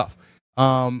 Westbrook tough.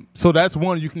 So that's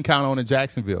one you can count on in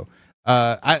Jacksonville.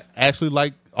 I actually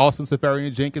like Austin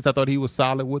Seferian-Jenkins. I thought he was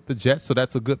solid with the Jets, so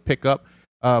that's a good pickup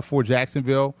for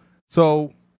Jacksonville.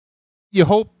 So you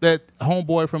hope that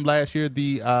homeboy from last year,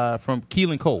 from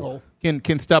Keelan Cole,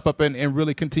 can step up and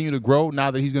really continue to grow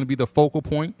now that he's going to be the focal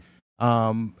point,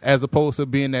 as opposed to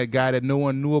being that guy that no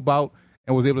one knew about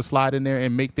and was able to slide in there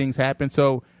and make things happen.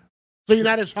 So you're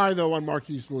not as high though on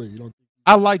Marquise Lee. You don't.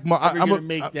 I like.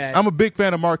 I'm a big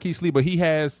fan of Marquise Lee, but he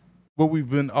has what we've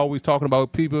been always talking about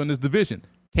with people in this division.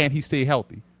 Can he stay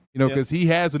healthy? Because he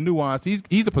has a nuance.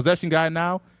 He's a possession guy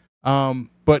now.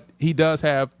 But he does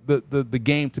have the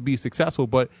game to be successful,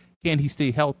 but can he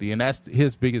stay healthy? And that's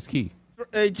his biggest key.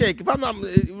 Hey, Jake, if I'm not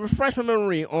refresh my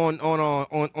memory on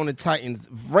the Titans.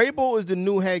 Vrabel is the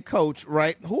new head coach,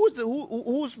 right? Who's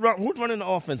running the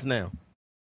offense now?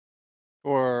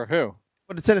 For who?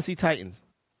 For the Tennessee Titans.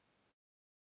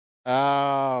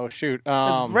 Oh shoot!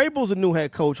 Vrabel's a new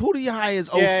head coach. Who do you hire as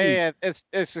OC? Yeah. It's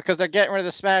because they're getting rid of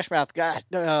the Smash Mouth guy.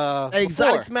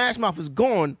 Exotic Smash Mouth is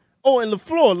gone. Oh, and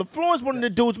LaFleur. LaFleur is one of the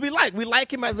dudes we like. We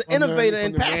like him as an innovator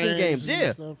in passing games.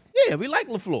 Yeah, we like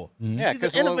LaFleur. Mm-hmm. Yeah, he's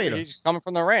an innovator. He's coming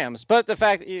from the Rams. But the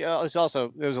fact it's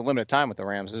also there was a limited time with the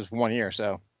Rams. It was 1 year,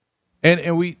 so.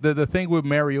 And we the thing with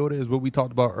Mariota is what we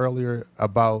talked about earlier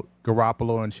about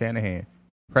Garoppolo and Shanahan.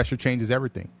 Pressure changes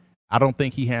everything. I don't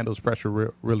think he handles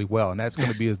pressure really well, and that's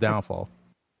going to be his downfall.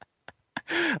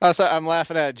 So I'm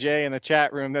laughing at Jay in the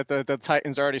chat room that the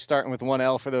Titans are already starting with 1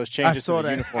 L for those changes.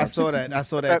 I saw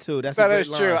that too. That is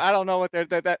true. I don't know what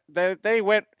they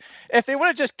went. If they would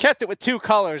have just kept it with 2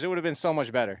 colors, it would have been so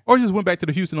much better. Or just went back to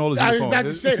the Houston Oilers. I was about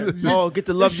to say that. Get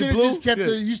the love your blue. Just kept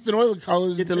the Houston Oilers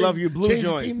colors. Get the love your blue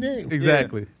joint. Team name.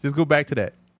 Exactly. Yeah. Just go back to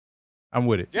that. I'm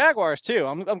with it. Jaguars too.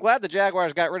 I'm glad the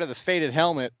Jaguars got rid of the faded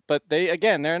helmet, but they're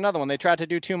another one. They tried to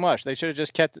do too much. They should have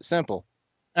just kept it simple.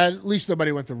 At least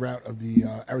nobody went the route of the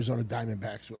Arizona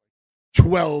Diamondbacks with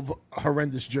 12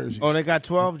 horrendous jerseys. Oh, they got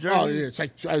 12 jerseys. Oh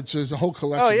yeah, it's a whole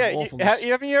collection. Oh yeah, of awfulness.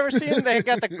 Have you ever seen they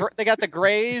got the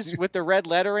grays with the red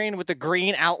lettering with the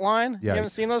green outline? Yikes. You haven't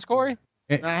seen those, Corey?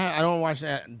 I don't watch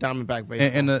that Diamondback baseball.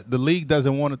 And the league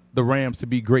doesn't want the Rams to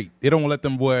be great. They don't let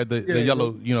them wear the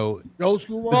yellow, the old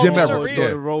school one. The Jim Everett.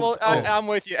 Well, I'm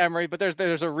with you, Emery, but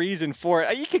there's a reason for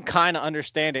it. You can kind of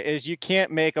understand it. Is you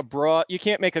can't make a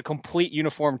complete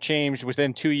uniform change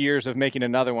within 2 years of making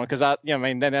another one, because then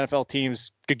NFL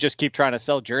teams could just keep trying to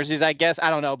sell jerseys, I guess. I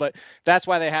don't know, but that's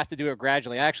why they have to do it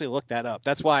gradually. I actually looked that up.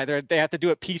 That's why they have to do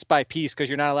it piece by piece, because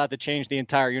you're not allowed to change the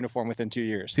entire uniform within 2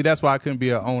 years. See, that's why I couldn't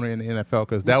be an owner in the NFL,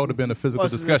 because that would have been a physical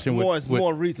discussion. There's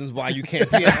more reasons why you can't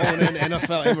be an owner in the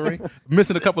NFL, Emery.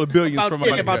 Missing a couple of billions from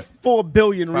about 4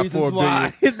 billion reasons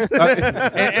why.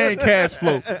 and cash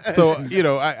flow. So,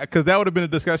 because that would have been a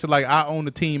discussion like, I own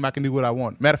the team, I can do what I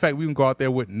want. Matter of fact, we can go out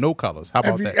there with no colors. How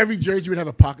about that? Every jersey would have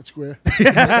a pocket square.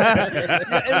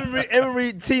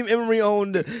 Every team Emery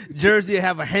owned jersey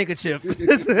have a handkerchief.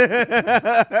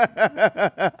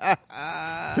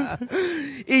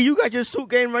 You got your suit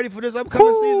game ready for this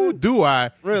upcoming season? Do I?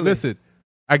 Really? Listen,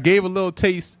 I gave a little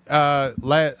taste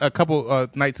a couple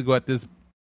nights ago at this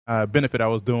benefit I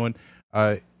was doing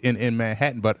in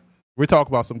Manhattan, but we're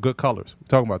talking about some good colors. We're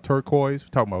talking about turquoise. We're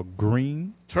talking about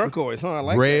green. Turquoise, huh? I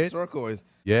like red. that. Turquoise.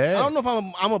 Yeah. I don't know if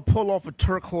I'm going to pull off a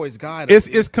turquoise guy.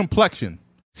 It's complexion.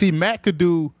 See, Matt could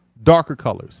do darker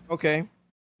colors. Okay.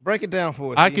 Break it down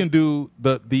for us. I can do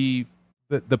the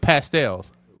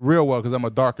pastels real well because I'm a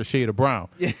darker shade of brown.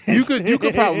 You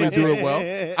could probably do it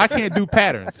well. I can't do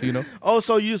patterns, Oh,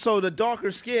 so the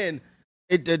darker skin,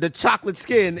 the chocolate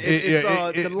skin,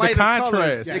 the lighter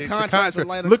colors. The contrast, the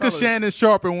lighter Look colors. at Shannon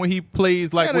Sharpe when he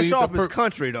plays like Shannon Sharpe is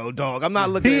country though, dog. I'm not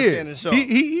looking at Shannon Sharpe.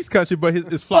 He's country, but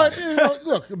his fly. But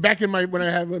look, back when I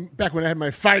had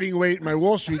my fighting weight, my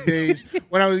Wall Street days,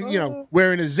 when I was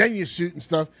wearing a Xenia suit and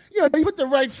stuff, you put the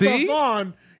right stuff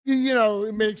on.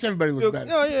 It makes everybody look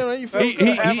better. You feel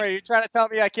good. Are you trying to tell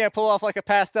me I can't pull off like a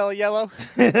pastel yellow?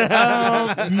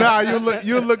 Nah,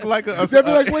 you look like a. They'll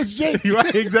be like, "Where's Jake?"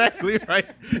 Right, exactly right.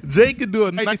 Jake could do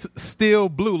a nice steel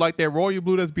blue, like that royal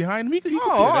blue that's behind him. He could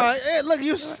all right. Hey, look,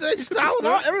 you're styling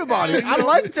out everybody. I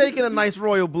like Jake in a nice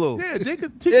royal blue. Yeah, Jake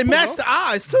it matched the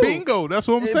eyes too. Bingo, that's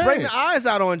what I'm saying. Bring the eyes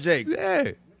out on Jake.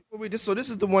 Yeah. So this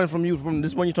is the one from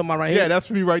this one you're talking about right here. Yeah, that's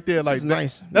for me right there. This is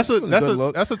nice. That's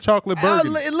a chocolate burgundy.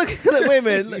 Wait a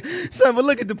minute, son. But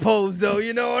look at the pose, though.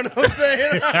 You know what I'm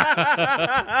saying?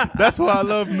 That's why I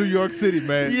love New York City,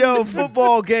 man. Yo,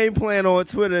 football game plan on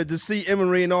Twitter to see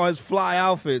Emery in all his fly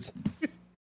outfits.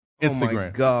 Instagram. Oh my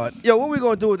God. Yo, what we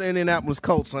gonna do with the Indianapolis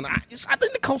Colts, son? I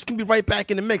think the Colts can be right back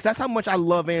in the mix. That's how much I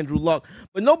love Andrew Luck.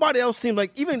 But nobody else seems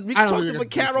like, even we talked to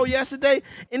Vaccaro yesterday,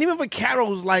 and even Vaccaro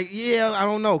was like, yeah, I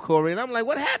don't know, Corey. And I'm like,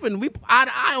 what happened? We eye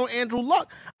to eye on Andrew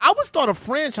Luck. I would start a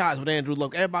franchise with Andrew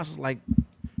Luck. Everybody's just like,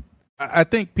 I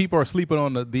think people are sleeping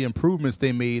on the improvements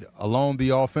they made along the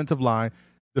offensive line.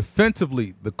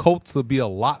 Defensively, the Colts will be a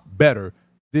lot better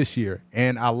this year.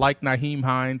 And I like Nyheim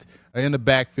Hines in the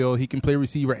backfield. He can play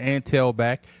receiver and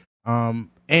tailback.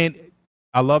 And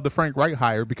I love the Frank Reich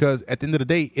hire because at the end of the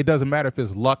day, it doesn't matter if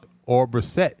it's Luck or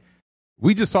Brissett.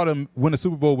 We just saw them win a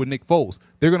Super Bowl with Nick Foles.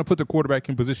 They're going to put the quarterback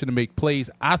in position to make plays.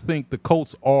 I think the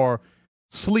Colts are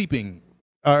sleeper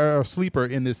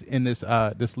in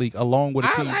this league along with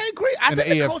a team. I agree. I think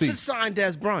the Colts AFC should sign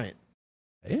Des Bryant.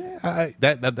 Yeah,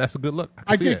 that's a good look.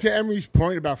 I think to Emery's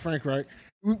point about Frank Reich,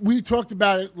 we talked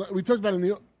about it. We talked about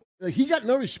it he got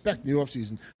no respect in the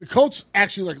offseason. The Colts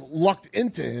actually lucked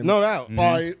into him, no doubt,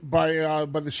 by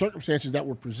the circumstances that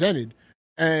were presented,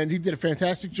 and he did a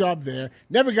fantastic job there.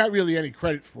 Never got really any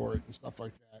credit for it and stuff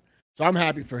like that. So I'm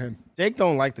happy for him. Jake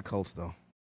don't like the Colts though.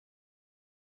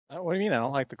 What do you mean? I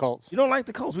don't like the Colts. You don't like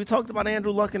the Colts? We talked about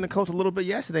Andrew Luck and the Colts a little bit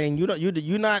yesterday, and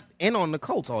you're not in on the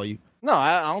Colts, are you? No,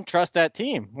 I don't trust that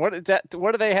team. What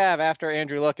do they have after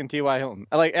Andrew Luck and T.Y. Hilton?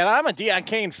 And I'm a Deion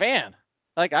Kane fan.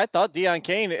 I thought Deion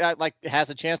Kane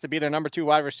has a chance to be their number 2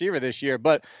 wide receiver this year.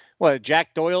 But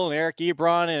Jack Doyle and Eric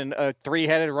Ebron and a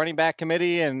 3-headed running back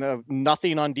committee and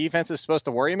nothing on defense is supposed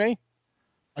to worry me?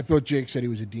 I thought Jake said he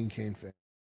was a Dean Kane fan.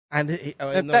 And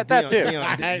that too.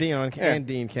 Deion and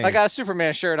Dean Kane. I got a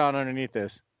Superman shirt on underneath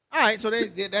this. All right, so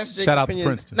that's Jake's Shout out opinion. to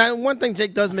Princeton. Now, one thing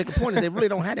Jake does make a point is they really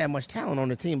don't have that much talent on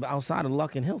the team outside of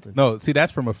Luck and Hilton. No, see,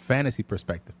 that's from a fantasy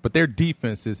perspective. But their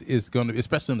defense is going to,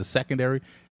 especially in the secondary,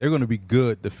 they're going to be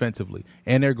good defensively.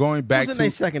 And they're going back Who's in their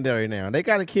secondary now? They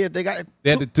got a kid. They had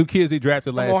the 2 kids they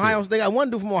drafted last year. They got one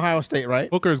dude from Ohio State, right?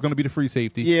 Hooker is going to be the free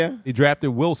safety. Yeah. They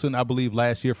drafted Wilson, I believe,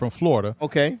 last year from Florida.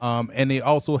 Okay. And they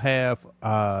also have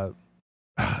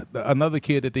another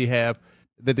kid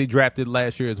that they drafted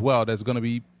last year as well that's going to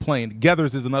be playing.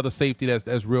 Geathers is another safety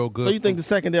that's real good. So you think the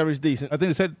secondary is decent? I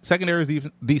think the secondary is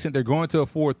even decent. They're going to a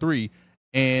 4-3.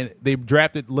 and they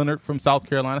drafted Leonard from South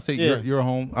Carolina State, your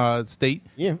home state.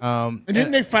 Yeah. And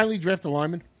didn't they finally draft a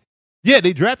lineman? Yeah,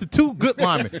 they drafted 2 good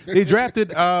linemen. They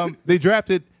drafted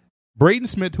Braden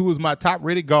Smith, who was my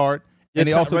top-rated guard, and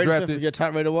they also drafted your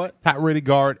top-rated what? Top-rated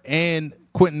guard, and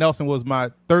Quentin Nelson was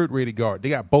my 3rd-rated guard. They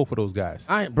got both of those guys.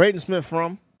 Braden Smith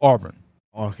from Auburn.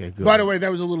 Okay, good. By the way, that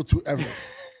was a little too evident.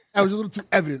 That was a little too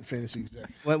evident, fantasy.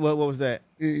 What was that?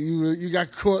 You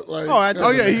got caught like.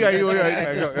 He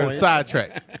got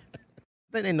sidetracked.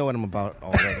 They know what I'm about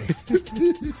already.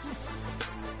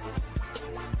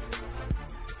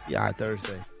 Yeah,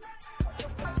 Thursday.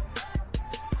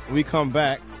 When we come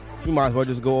back, we might as well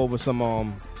just go over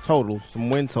some totals, some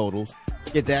win totals.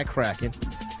 Get that cracking.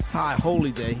 High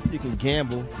Holy Day. You can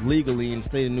gamble legally in the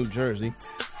state of New Jersey.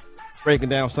 Breaking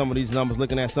down some of these numbers,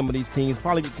 looking at some of these teams.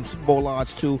 Probably get some Super Bowl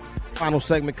odds, too. Final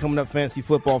segment coming up, Fantasy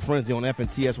Football Frenzy on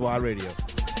FNTSY Radio.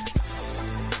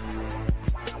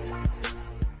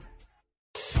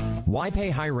 Why pay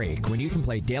high rake when you can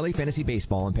play daily fantasy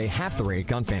baseball and pay half the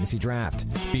rake on Fantasy Draft?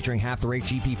 Featuring half the rake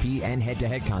GPP and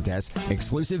head-to-head contests,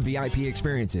 exclusive VIP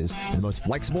experiences, and the most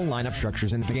flexible lineup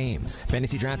structures in the game.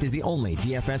 Fantasy Draft is the only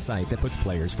DFS site that puts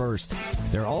players first.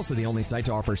 They're also the only site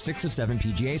to offer 6 of 7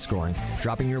 PGA scoring,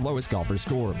 dropping your lowest golfer's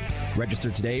score. Register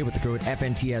today with the code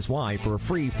FNTSY for a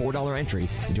free $4 entry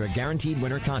into a guaranteed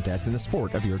winner contest in the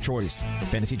sport of your choice.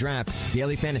 Fantasy Draft,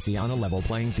 daily fantasy on a level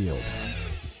playing field.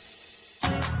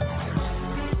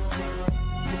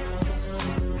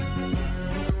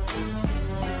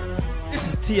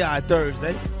 This is TI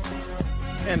Thursday,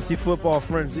 Fantasy Football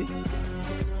Frenzy.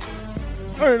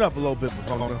 Turn it up a little bit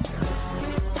before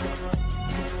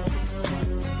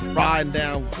riding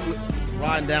down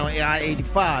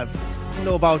I-85. You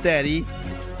know about that, E?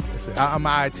 I'm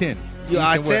I-10. You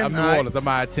I-10? I'm New Orleans. I'm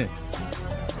I-10.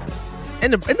 In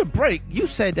the break, you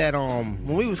said that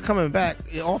when we was coming back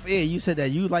off air, you said that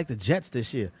you like the Jets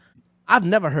this year. I've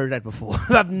never heard that before.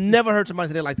 I've never heard somebody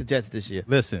say they like the Jets this year.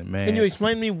 Listen, man. Can you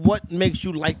explain to me what makes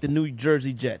you like the New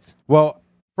Jersey Jets? Well,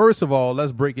 first of all,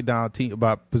 let's break it down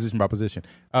by position by position.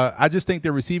 I just think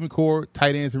their receiving core,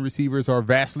 tight ends and receivers are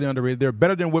vastly underrated. They're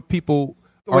better than what people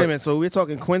Wait a minute. So we're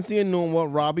talking Quincy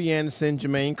Enunwa, Robbie Anderson,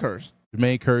 Jermaine Kearse.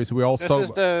 Jermaine Kearse. We all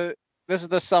talk This is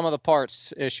the sum of the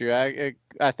parts issue.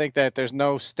 I think that there's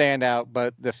no standout,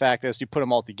 but the fact is you put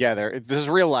them all together. This is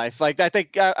real life. Like I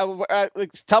think,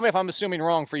 tell me if I'm assuming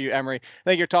wrong for you, Emery. I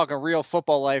think you're talking real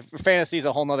football life. Fantasy is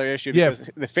a whole nother issue because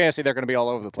the fantasy they're going to be all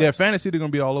over the place. Yeah, fantasy they're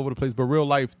going to be all over the place, but real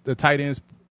life, the tight ends,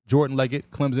 Jordan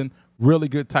Leggett, Clemson, really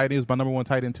good tight ends. My number 1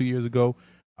 tight end 2 years ago,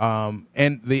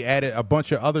 and they added a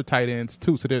bunch of other tight ends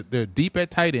too. So they're deep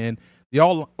at tight end.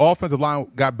 The offensive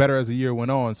line got better as the year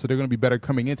went on, so they're going to be better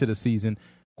coming into the season.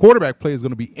 Quarterback play is going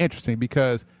to be interesting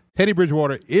because Teddy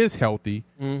Bridgewater is healthy.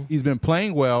 He's been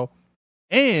playing well,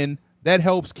 and that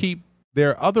helps keep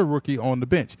their other rookie on the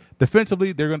bench.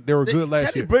 Defensively, they were good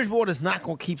last year. Teddy Bridgewater's not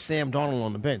going to keep Sam Darnold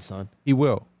on the bench, son. He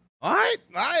will. All right.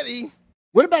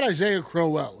 What about Isaiah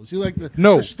Crowell? Is he like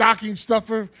the stocking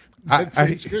stuffer that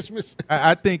saves Christmas?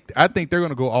 I think they're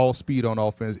going to go all speed on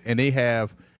offense, and they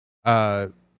have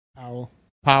Powell,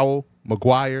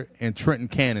 McGuire, and Trenton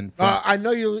Cannon. I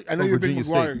know you're a big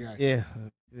McGuire guy.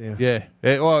 Yeah.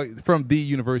 Well, from the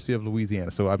University of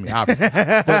Louisiana. So, I mean, obviously.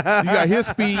 But you got his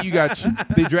speed.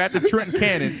 They drafted Trenton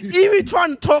Cannon. He be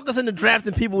trying to talk us into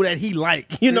drafting people that he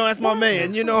like. You know, that's my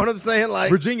man. You know what I'm saying? Like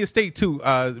Virginia State, too,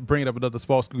 bringing up another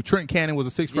small school. Trenton Cannon was a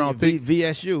 6th-round pick.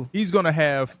 VSU. He's going to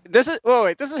have. This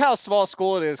is how small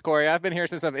school it is, Corey. I've been here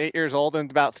since I'm 8 years old,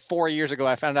 and about 4 years ago,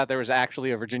 I found out there was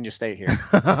actually a Virginia State here.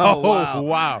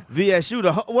 Wow.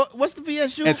 VSU. What's the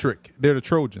VSU? Ettrick. They're the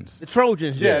Trojans. The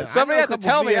Trojans, yeah. Somebody had to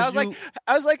tell me.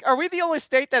 I was like, are we the only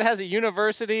state that has a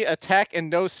university, a tech,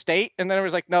 and no state? And then it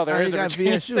was like, no, there is a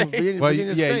Virginia State.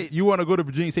 Virginia State. You want to go to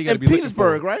Virginia State, you got to be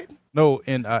Petersburg, right? No,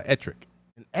 in Ettrick.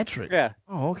 In Ettrick? Yeah.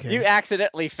 Oh, okay. You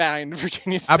accidentally found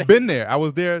Virginia State. I've been there. I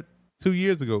was there 2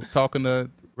 years ago talking to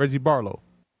Reggie Barlow.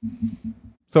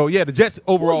 So, yeah, the Jets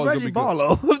overall is going to be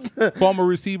Barlow? Former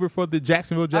receiver for the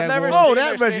Jacksonville Jaguars. Oh,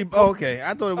 that Reggie. Oh, okay.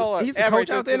 I thought he's a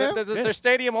coach out there now? Does their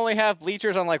stadium only have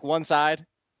bleachers on, like, one side?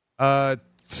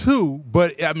 2,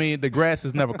 but I mean the grass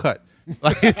is never cut.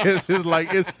 Like it's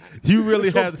you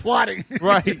really have plotting,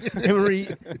 right?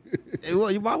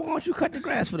 Why won't you cut the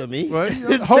grass for them? Right?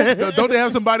 Don't they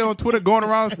have somebody on Twitter going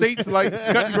around states like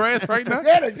cutting grass right now?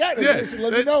 Yeah, they got it. Yeah.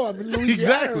 Let me know. I'm in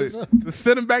Louisiana. Exactly.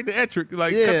 Send them back to Ettrick.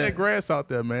 Cut that grass out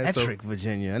there, man. Ettrick,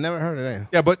 Virginia. I never heard of that.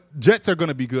 Yeah, but Jets are going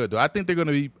to be good though. I think they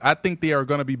are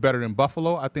going to be better than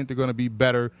Buffalo. I think they're going to be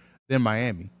better than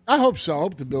Miami. I hope so. I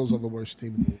hope the Bills are the worst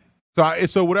team in the league.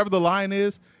 So whatever the line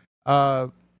is,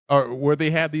 or where they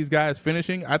have these guys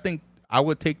finishing, I think I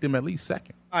would take them at least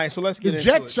second. All right, so let's get the into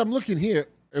Jets. it. I'm looking here.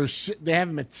 They have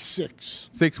them at 6.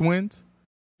 6 wins.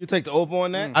 You take the over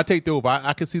on that? I take the over.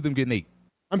 I can see them getting 8.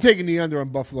 I'm taking the under on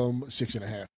Buffalo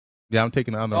 6.5. Yeah, I'm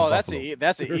taking the under. Oh, on that's Buffalo.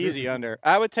 that's an easy under.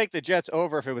 I would take the Jets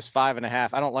over if it was 5.5.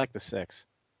 I don't like the 6.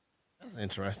 That's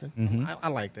interesting. Mm-hmm. I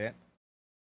like that.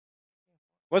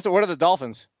 What are the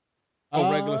Dolphins?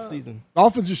 Regular season.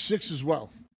 Dolphins are 6 as well.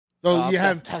 So you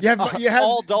have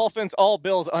all Dolphins, all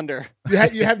Bills under.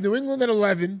 You have New England at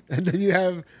 11, and then you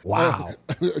have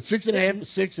 6.5,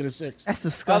 6, and a 6. That's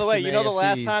disgusting. By the way, you know the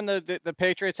last time the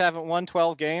Patriots haven't won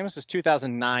 12 games is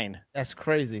 2009. That's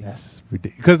crazy. That's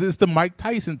ridiculous. Because it's the Mike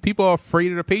Tyson. People are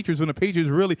afraid of the Patriots when the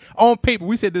Patriots really, on paper,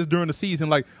 we said this during the season,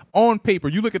 like, on paper,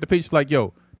 you look at the Patriots like,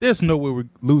 yo, there's no way we're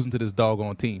losing to this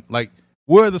doggone team. Like,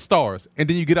 where are the stars? And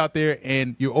then you get out there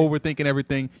and you're overthinking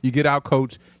everything. You get out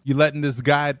coach. You're letting this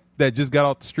guy that just got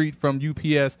off the street from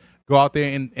UPS go out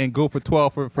there and go for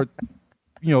 12 for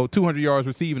 200 yards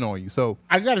receiving on you. So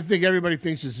I got to think everybody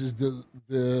thinks this is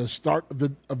the start of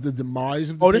the demise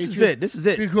of the Patriots. This is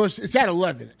it. Because it's at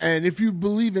 11. And if you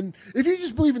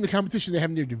just believe in the competition they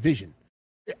have in their division,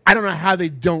 I don't know how they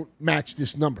don't match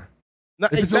this number. No,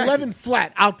 if it's 11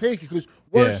 flat, I'll take it because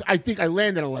worse, I think I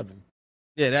land at 11.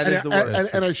 Yeah, that is the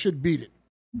worst. And I should beat it.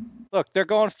 Look, they're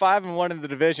going 5-1 in the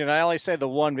division. I always say the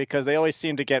 1 because they always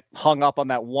seem to get hung up on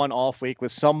that one off week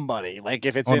with somebody. Like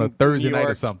if it's on in a Thursday New night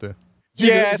York, or something.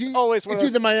 It's always it's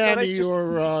either Miami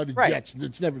or the Jets.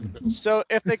 It's never the Bills. So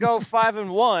if they go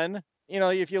 5-1,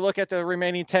 if you look at the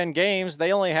remaining 10 games,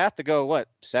 they only have to go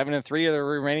 7-3 of the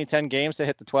remaining 10 games to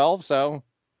hit the 12. So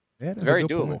yeah, that's very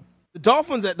doable. Point.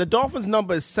 The Dolphins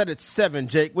number is set at 7.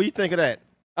 Jake, what do you think of that?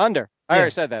 Under. I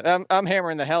already said that. I'm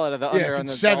hammering the hell out of the under on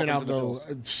the 7. Dolphins I'll and the go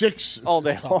Bills. 6. All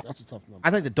day long. That's a tough number.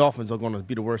 I think the Dolphins are going to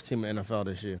be the worst team in the NFL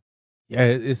this year. Yeah,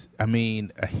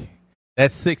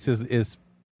 that 6 is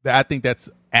I think that's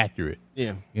accurate.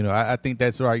 Yeah. I think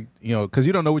that's right. Because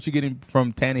you don't know what you're getting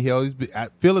from Tannehill. I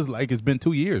feel like it's been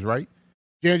 2 years, right?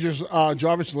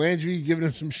 Jarvis Landry giving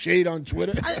him some shade on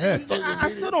Twitter. I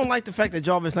still don't like the fact that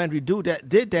Jarvis Landry did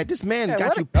that. This man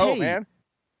got you go, paid. Man.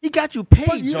 He got you paid,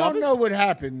 But you Jarvis. don't know what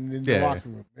happened in the locker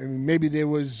room. I mean, maybe there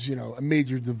was, a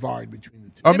major divide between the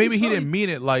two. Or maybe he didn't mean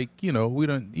it like, we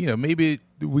don't, maybe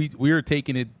we were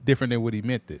taking it different than what he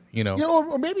meant it, Yeah,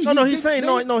 or maybe he's saying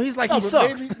no. He's like he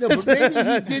sucks. But maybe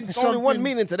he did something. Only one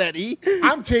meaning to that.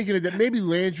 I'm taking it that maybe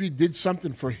Landry did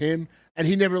something for him, and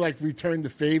he never returned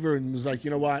the favor and was like, you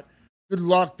know what, good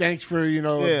luck, thanks for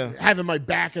having my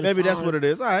back. Maybe that's what it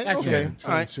is. All right, that's okay,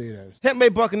 all right. Say that. Tampa Bay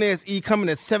Buccaneers coming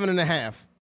at 7.5.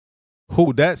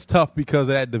 That's tough because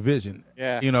of that division.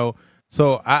 Yeah.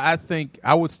 So I think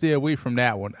I would stay away from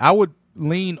that one. I would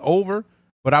lean over,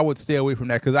 but I would stay away from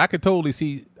that because I could totally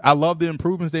see. I love the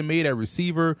improvements they made at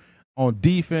receiver, on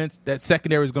defense. That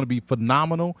secondary is going to be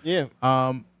phenomenal. Yeah.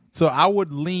 So I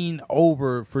would lean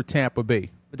over for Tampa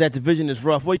Bay. But that division is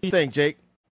rough. What do you think, Jake?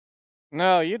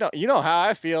 No, you don't. You know how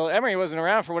I feel. Emery wasn't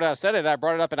around for what I said it. I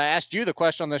brought it up and I asked you the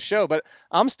question on the show, but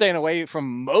I'm staying away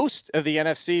from most of the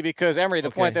NFC because Emery, the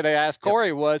point that I asked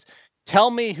Corey was, tell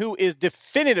me who is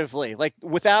definitively,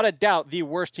 without a doubt, the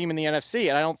worst team in the NFC.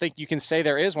 And I don't think you can say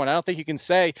there is one. I don't think you can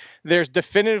say there's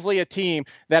definitively a team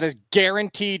that is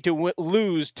guaranteed to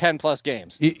lose 10-plus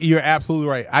games. You're absolutely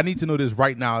right. I need to know this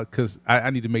right now because I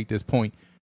need to make this point.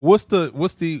 What's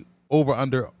the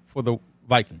over-under for the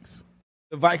Vikings?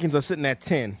 The Vikings are sitting at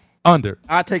 10. Under.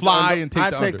 I take Fly the under. and take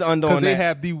I the take under. the under on because they that.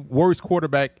 have the worst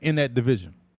quarterback in that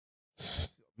division.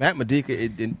 Matt Medica,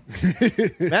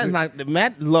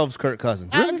 Matt loves Kirk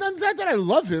Cousins. It's not that I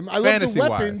love him. I love the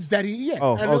weapons that he. I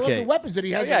love the weapons that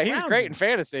he has. Yeah, he's great in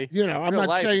fantasy. I'm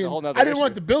not saying I didn't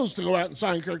want the Bills to go out and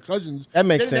sign Kirk Cousins. That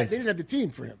makes sense. They didn't have the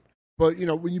team for him. But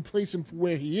when you place him for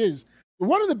where he is,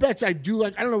 one of the bets I do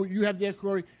like. I don't know what you have there,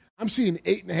 Corey. I'm seeing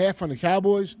 8.5 on the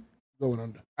Cowboys. Going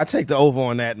under. I take the over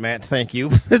on that, Matt. Thank you. I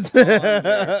think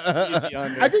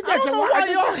that's why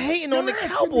y'all hating on the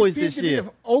Cowboys this year.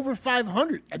 Over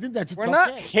 500. I think that's a We're tough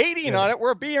not guess. hating on it.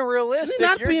 We're being realistic. We're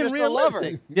not You're being just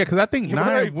realistic. Yeah, because I think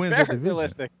 9 wins the division.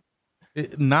 Realistic.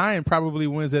 9 probably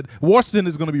wins it. Washington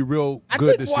is going to be real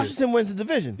good this year. Washington wins the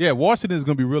division. Yeah, Washington is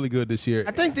going to be really good this year.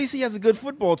 I think DC has a good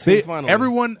football team. Finally,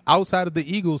 everyone outside of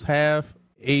the Eagles have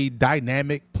a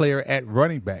dynamic player at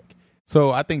running back.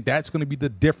 So I think that's going to be the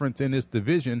difference in this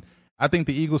division. I think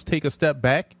the Eagles take a step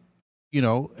back,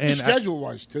 and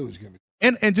schedule-wise too is going to be,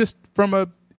 and just from a,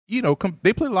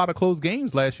 they played a lot of close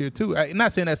games last year too. I'm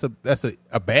not saying that's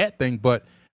a bad thing, but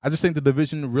I just think the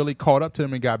division really caught up to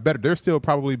them and got better. They're still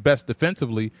probably best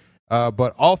defensively,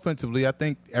 but offensively, I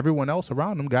think everyone else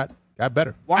around them got got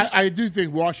better. I do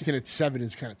think Washington at 7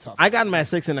 is kind of tough. I got him at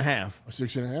 6.5.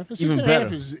 6.5?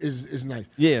 6.5 is nice.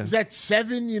 Yeah. Is that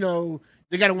 7, they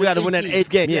got to win. We got to win that 8th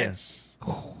game. Yes.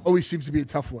 Always seems to be a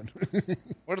tough one.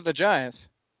 What are the Giants?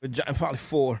 The Giants probably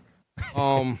 4.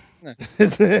 Giants,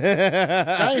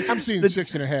 I'm seeing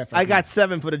 6.5. I got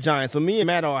 7 for the Giants. So me and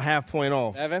Matt are a half point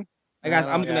off. 7?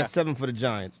 I'm looking at 7 for the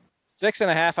Giants.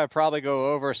 6.5, I probably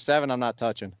go over. 7, I'm not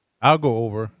touching. I'll go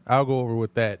over.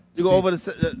 with that. You go over the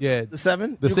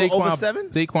 7? The you go over 7?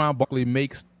 Saquon Barkley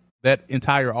makes that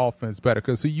entire offense better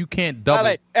because you can't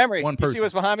double Emery, one person. You see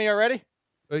what's behind me already?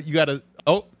 You got to.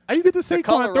 Oh, how you get the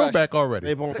Saquon throwback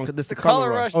already? This the color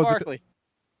rush. Barkley.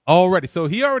 Already, so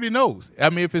he already knows. I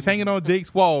mean, if it's hanging on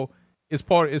Jake's wall, it's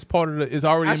part of the. It's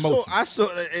already in motion.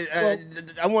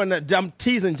 I'm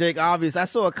teasing Jake. Obvious. I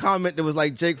saw a comment that was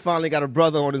like Jake finally got a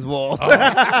brother on his wall.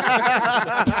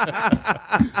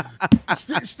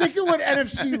 Sticking with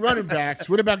NFC running backs.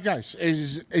 What about Geis?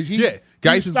 Is he? Yeah,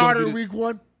 Geis is starter week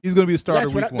 1. He's going to be a starter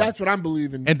week 1. That's what I'm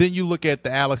believing. And then you look at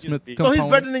the Alex Smith component. So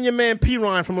he's better than your man P.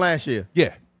 Ryan from last year.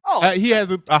 Yeah. He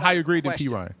has a higher grade than P.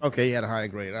 Ryan. Okay, he had a higher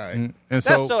grade. All right. And that's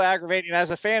so aggravating.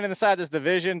 As a fan inside this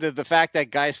division, the fact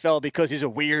that Geis fell because he's a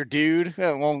weird dude.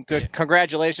 Well,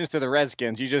 congratulations to the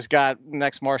Redskins. You just got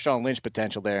next Marshawn Lynch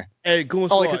potential there. Hey, Goon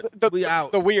Squad, we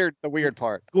out. The weird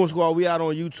part. Goon Squad, we out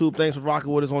on YouTube. Thanks for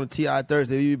rocking with us on the TI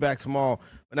Thursday. We'll be back tomorrow.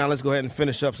 But now let's go ahead and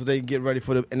finish up so they can get ready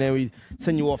for and then we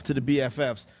send you off to the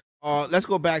BFFs. Let's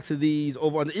go back to these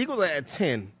over on the Eagles are at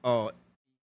 10.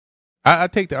 I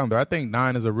take the under. I think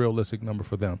 9 is a realistic number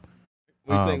for them.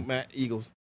 What do you think, Matt?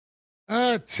 Eagles?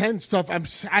 10 stuff.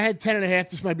 I had 10.5.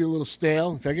 This might be a little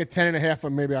stale. If I get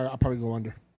 10.5, maybe I'll probably go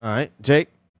under. All right, Jake.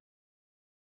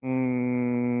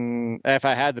 If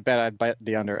I had the bet, I'd bet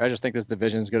the under. I just think this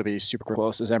division is going to be super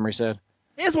close, as Emery said.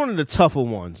 Here's one of the tougher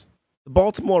ones. The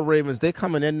Baltimore Ravens. They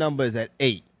come in. Their number is at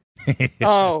 8.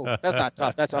 Oh, that's not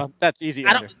tough. That's easy.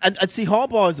 I'd see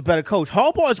Harbaugh is a better coach.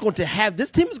 Harbaugh is going to have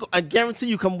this team. I guarantee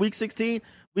you, come week 16,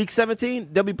 week 17,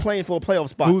 they'll be playing for a playoff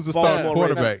spot. Who's the starting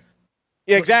quarterback?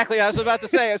 Yeah, exactly. I was about to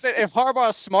say. I said if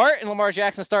Harbaugh's smart and Lamar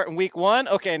Jackson start in week 1,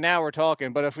 okay, now we're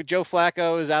talking. But if Joe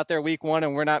Flacco is out there week 1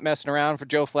 and we're not messing around for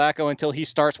Joe Flacco until he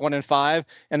starts 1-5,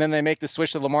 and then they make the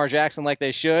switch to Lamar Jackson like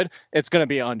they should, it's going to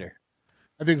be under.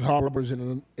 I think Harbaugh's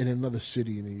in another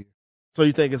city in a year. So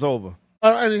you think it's over?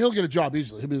 And he'll get a job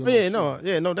easily. He'll be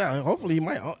no doubt. Hopefully he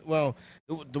might. Well,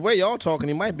 the way y'all talking,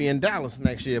 he might be in Dallas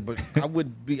next year. But I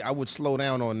would slow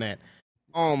down on that.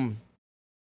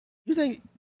 You think?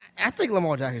 I think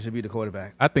Lamar Jackson should be the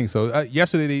quarterback. I think so.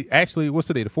 Yesterday, what's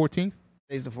today? The 14th.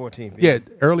 Today's the 14th. Yeah.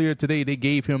 Earlier today, they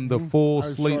gave him the full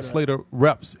slate of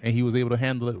reps, and he was able to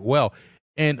handle it well.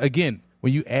 And again,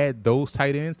 when you add those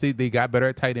tight ends, they got better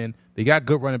at tight end. They got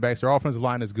good running backs. Their offensive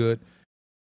line is good.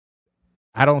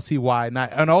 I don't see why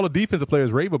not. And all the defensive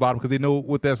players rave about him because they know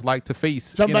what that's like to face.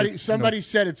 Somebody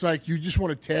said it's like you just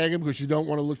want to tag him because you don't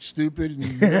want to look stupid.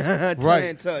 And,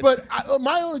 right. But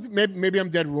my only maybe I'm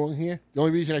dead wrong here. The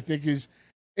only reason I think is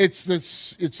it's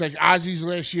like Ozzy's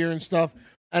last year and stuff,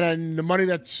 and then the money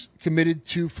that's committed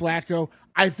to Flacco.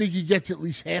 I think he gets at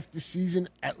least half the season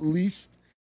at least,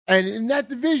 and in that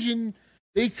division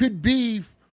they could be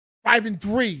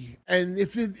 5-3, and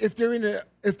if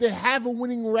they have a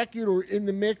winning record or in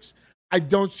the mix, I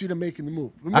don't see them making the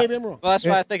move. Maybe I'm wrong. Well, that's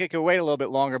why I think it could wait a little bit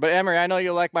longer. But Emery, I know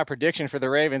you like my prediction for the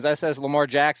Ravens. I says Lamar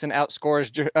Jackson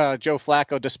outscores Joe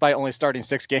Flacco despite only starting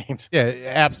 6 games. Yeah,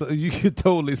 absolutely. You could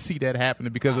totally see that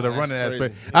happening because of the running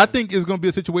aspect. I think it's going to be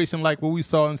a situation like what we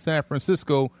saw in San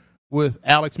Francisco with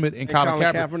Alex Smith and Colin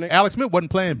Kaepernick. Alex Smith wasn't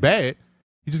playing bad;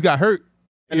 he just got hurt.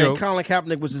 And then Colin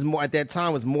Kaepernick was more at that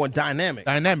time was more dynamic.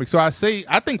 So I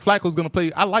think Flacco's going to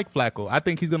play. I like Flacco. I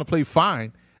think he's going to play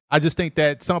fine. I just think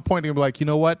that at some point they're going to be like, you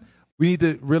know what? We need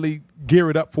to really gear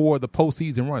it up for the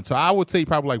postseason run. So I would say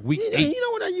probably like week 8. You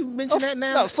know what? You mentioned that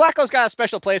now. No, Flacco's got a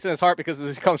special place in his heart because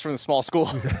he comes from a small school.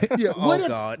 Yeah.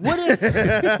 God. What if?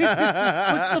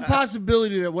 What's the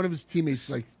possibility that one of his teammates,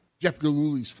 like Jeff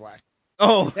Galuli's Flacco?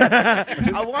 Oh,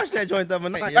 I watched that joint the other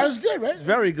night. That was good, right? It's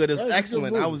very good. It's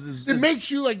excellent. It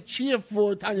makes you like cheer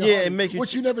for Tanya. Yeah, it makes you.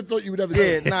 Which you never thought you would ever do.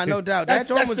 Yeah, no doubt. That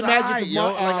joint was the magic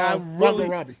of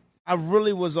Robbie. I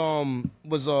really was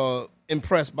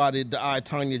impressed by the I,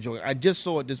 Tanya joint. I just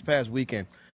saw it this past weekend.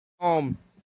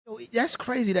 That's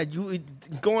crazy that you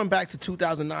going back to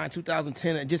 2009,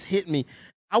 2010, it just hit me.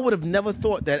 I would have never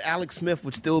thought that Alex Smith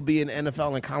would still be in the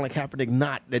NFL and Colin Kaepernick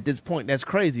not at this point. That's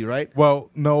crazy, right? Well,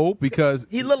 no, because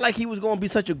he looked like he was going to be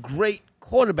such a great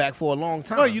quarterback for a long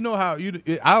time. Well, you know how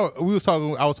I was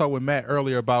talking with Matt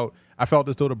earlier about I felt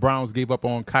as though the Browns gave up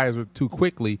on Kaiser too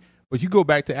quickly. But you go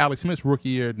back to Alex Smith's rookie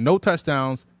year, no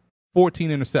touchdowns,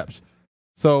 14 interceptions.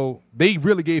 So they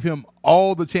really gave him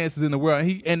all the chances in the world.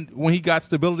 And when he got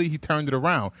stability, he turned it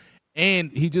around.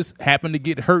 And he just happened to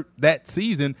get hurt that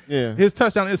season. Yeah. His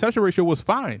touchdown-interception ratio was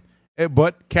fine.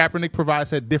 But Kaepernick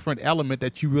provides a different element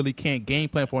that you really can't game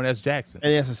plan for, and that's Jackson.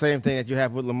 And it's the same thing that you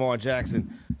have with Lamar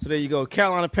Jackson. So there you go.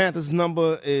 Carolina Panthers'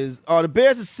 number is the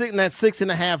Bears are sitting at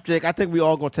 6.5, Jake. I think we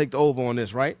all going to take the over on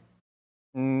this, right?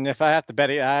 If I have to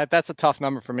bet it, that's a tough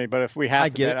number for me. But if we have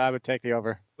to bet, I would take the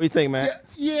over. What do you think, man?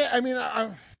 Yeah, I mean,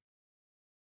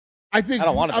 I think I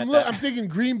don't want to bet that. I'm thinking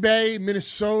Green Bay,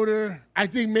 Minnesota. I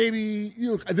think maybe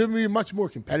there will be a much more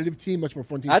competitive team, much more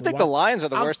fun team. I think the Lions are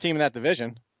the worst team in that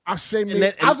division. I'll say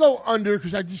maybe I'll go under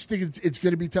because I just think it's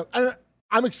going to be tough.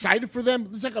 I'm excited for them.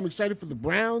 It's like I'm excited for the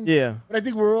Browns. Yeah. But I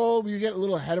think we get a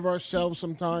little ahead of ourselves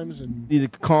sometimes. And either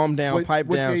calm down, pipe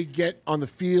down. What they get on the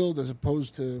field as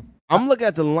opposed to. I'm looking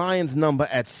at the Lions number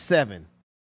at 7.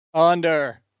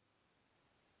 Under.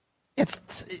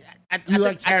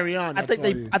 Carry on. I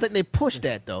think they pushed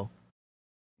that though.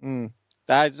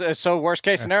 That's so worst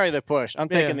case scenario they push. I'm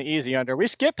taking the easy under. We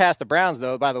skipped past the Browns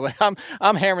though. By the way,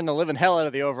 I'm hammering the living hell out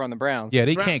of the over on the Browns. Yeah,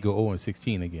 they can't go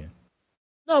 0-16 again.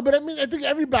 No, but I mean, I think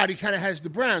everybody kind of has the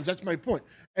Browns. That's my point.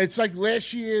 It's like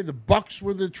last year, the Bucs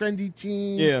were the trendy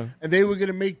team, and they were going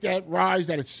to make that rise,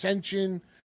 that ascension.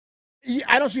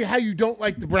 I don't see how you don't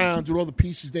like the Browns with all the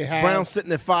pieces they have. Browns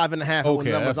sitting at 5.5.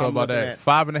 Okay, that's all about that.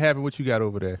 5.5, and what you got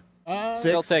over there?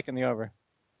 Still taking the over.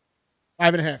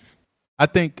 5.5. I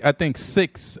think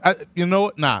 6. You know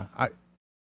what? Nah.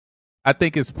 I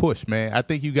think it's push, man. I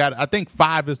think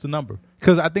 5 is the number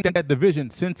because I think that division,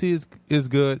 Cincy is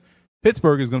good.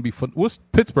 Pittsburgh is going to be. What's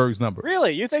Pittsburgh's number?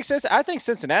 Really? You think I think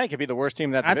Cincinnati could be the worst team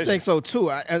in that division. I think so too.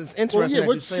 It's interesting.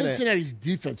 What's Cincinnati's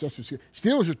defense? That's what's good.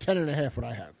 Steelers are 10.5. What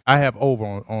I have. I have over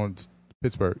on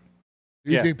Pittsburgh.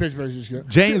 You think Pittsburgh's is good?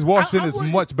 James Washington is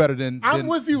much better than. I'm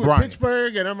with you Brian. with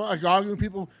Pittsburgh, and I'm like arguing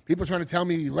people. People trying to tell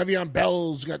me Le'Veon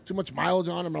Bell's got too much mileage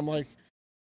on him. I'm like,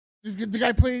 the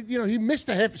guy played. He missed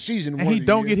a half a season, and he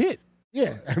don't get hit.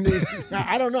 Yeah, I mean,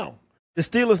 I don't know. The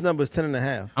Steelers number is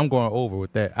 10.5. I'm going over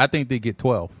with that. I think they get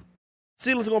 12.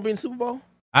 Steelers are going to be in the Super Bowl?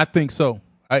 I think so.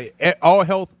 All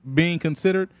health being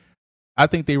considered, I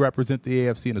think they represent the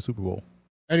AFC in the Super Bowl.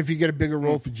 And if you get a bigger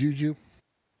role for Juju?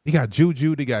 They got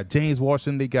Juju. They got James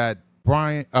Washington. They got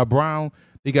Brown.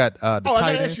 They got the I tight got to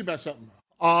end. ask you about something.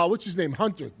 What's his name?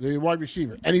 Hunter, the wide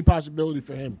receiver. Any possibility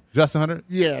for him? Justin Hunter?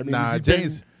 Yeah. I mean,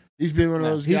 he's been one of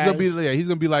those guys. He's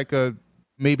gonna be like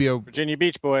maybe a Virginia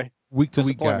Beach boy.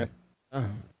 Week-to-week guy.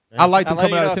 I like him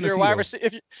coming out of Tennessee.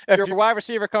 If you're a wide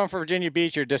receiver coming from Virginia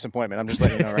Beach, you're a disappointment. I'm just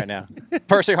letting you know right now.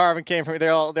 Percy Harvin came from.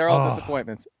 They're all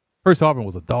disappointments. Percy Harvin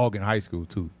was a dog in high school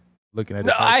too. Looking at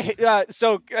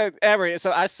Avery.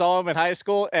 So I saw him in high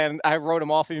school, and I wrote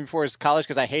him off even before his college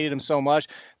because I hated him so much.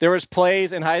 There was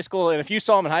plays in high school, and if you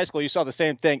saw him in high school, you saw the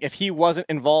same thing. If he wasn't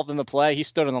involved in the play, he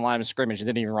stood on the line of scrimmage and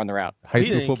didn't even run the route. High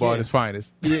school football at its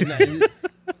finest.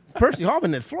 Percy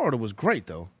Harvin at Florida was great,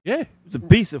 though. Yeah. He was a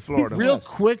beast at Florida. Real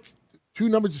quick, 2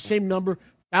 numbers, the same number.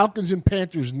 Falcons and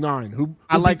Panthers 9. Who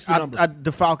beats the number?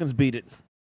 The Falcons beat it.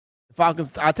 The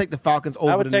Falcons. I take the Falcons over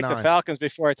the 9. I would take the Falcons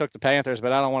before I took the Panthers,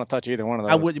 but I don't want to touch either one of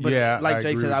those. I would, but like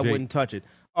Jake said, I wouldn't touch it.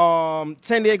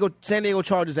 San Diego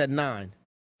Chargers at 9.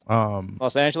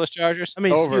 Los Angeles Chargers.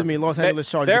 Excuse me, Los Angeles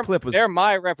Chargers. The Clippers. They're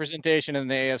my representation in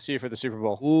the AFC for the Super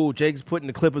Bowl. Ooh, Jake's putting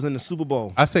the Clippers in the Super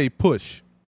Bowl. I say push.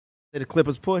 Say the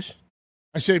Clippers push.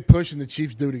 I say push, and the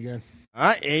Chiefs do it again. All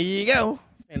right, there you go.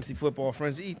 Fantasy Football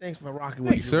Frenzy. Thanks for rocking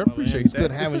with you, sir. Appreciate it. It's good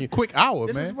having you. Quick hour,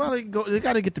 man. You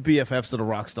got to get the BFFs to the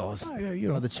rock stars. Oh,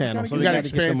 yeah, the channel. So we got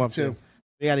to get them up too.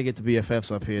 We got to get the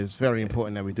BFFs up here. It's very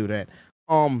important that we do that.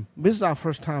 This is our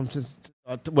first time since.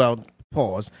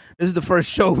 Pause. This is the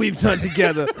first show we've done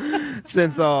together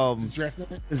since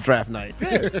It's draft night.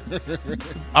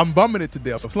 I'm bumming it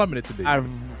today. I'm slumming it today. I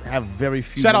have very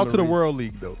few. Shout out to the World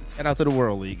League, though. Shout out to the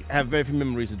World League. I have very few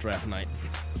memories of draft night.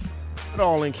 But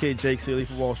all in kid, Jake Seeley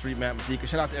for Wall Street, Matt Medika.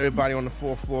 Shout out to everybody on the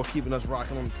 4th floor keeping us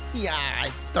rocking on TI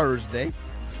Thursday.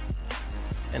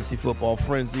 Fantasy Football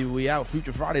Frenzy. We out.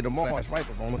 Future Friday tomorrow. That's right,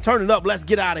 Pavona. Turn it up. Let's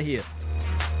get out of here.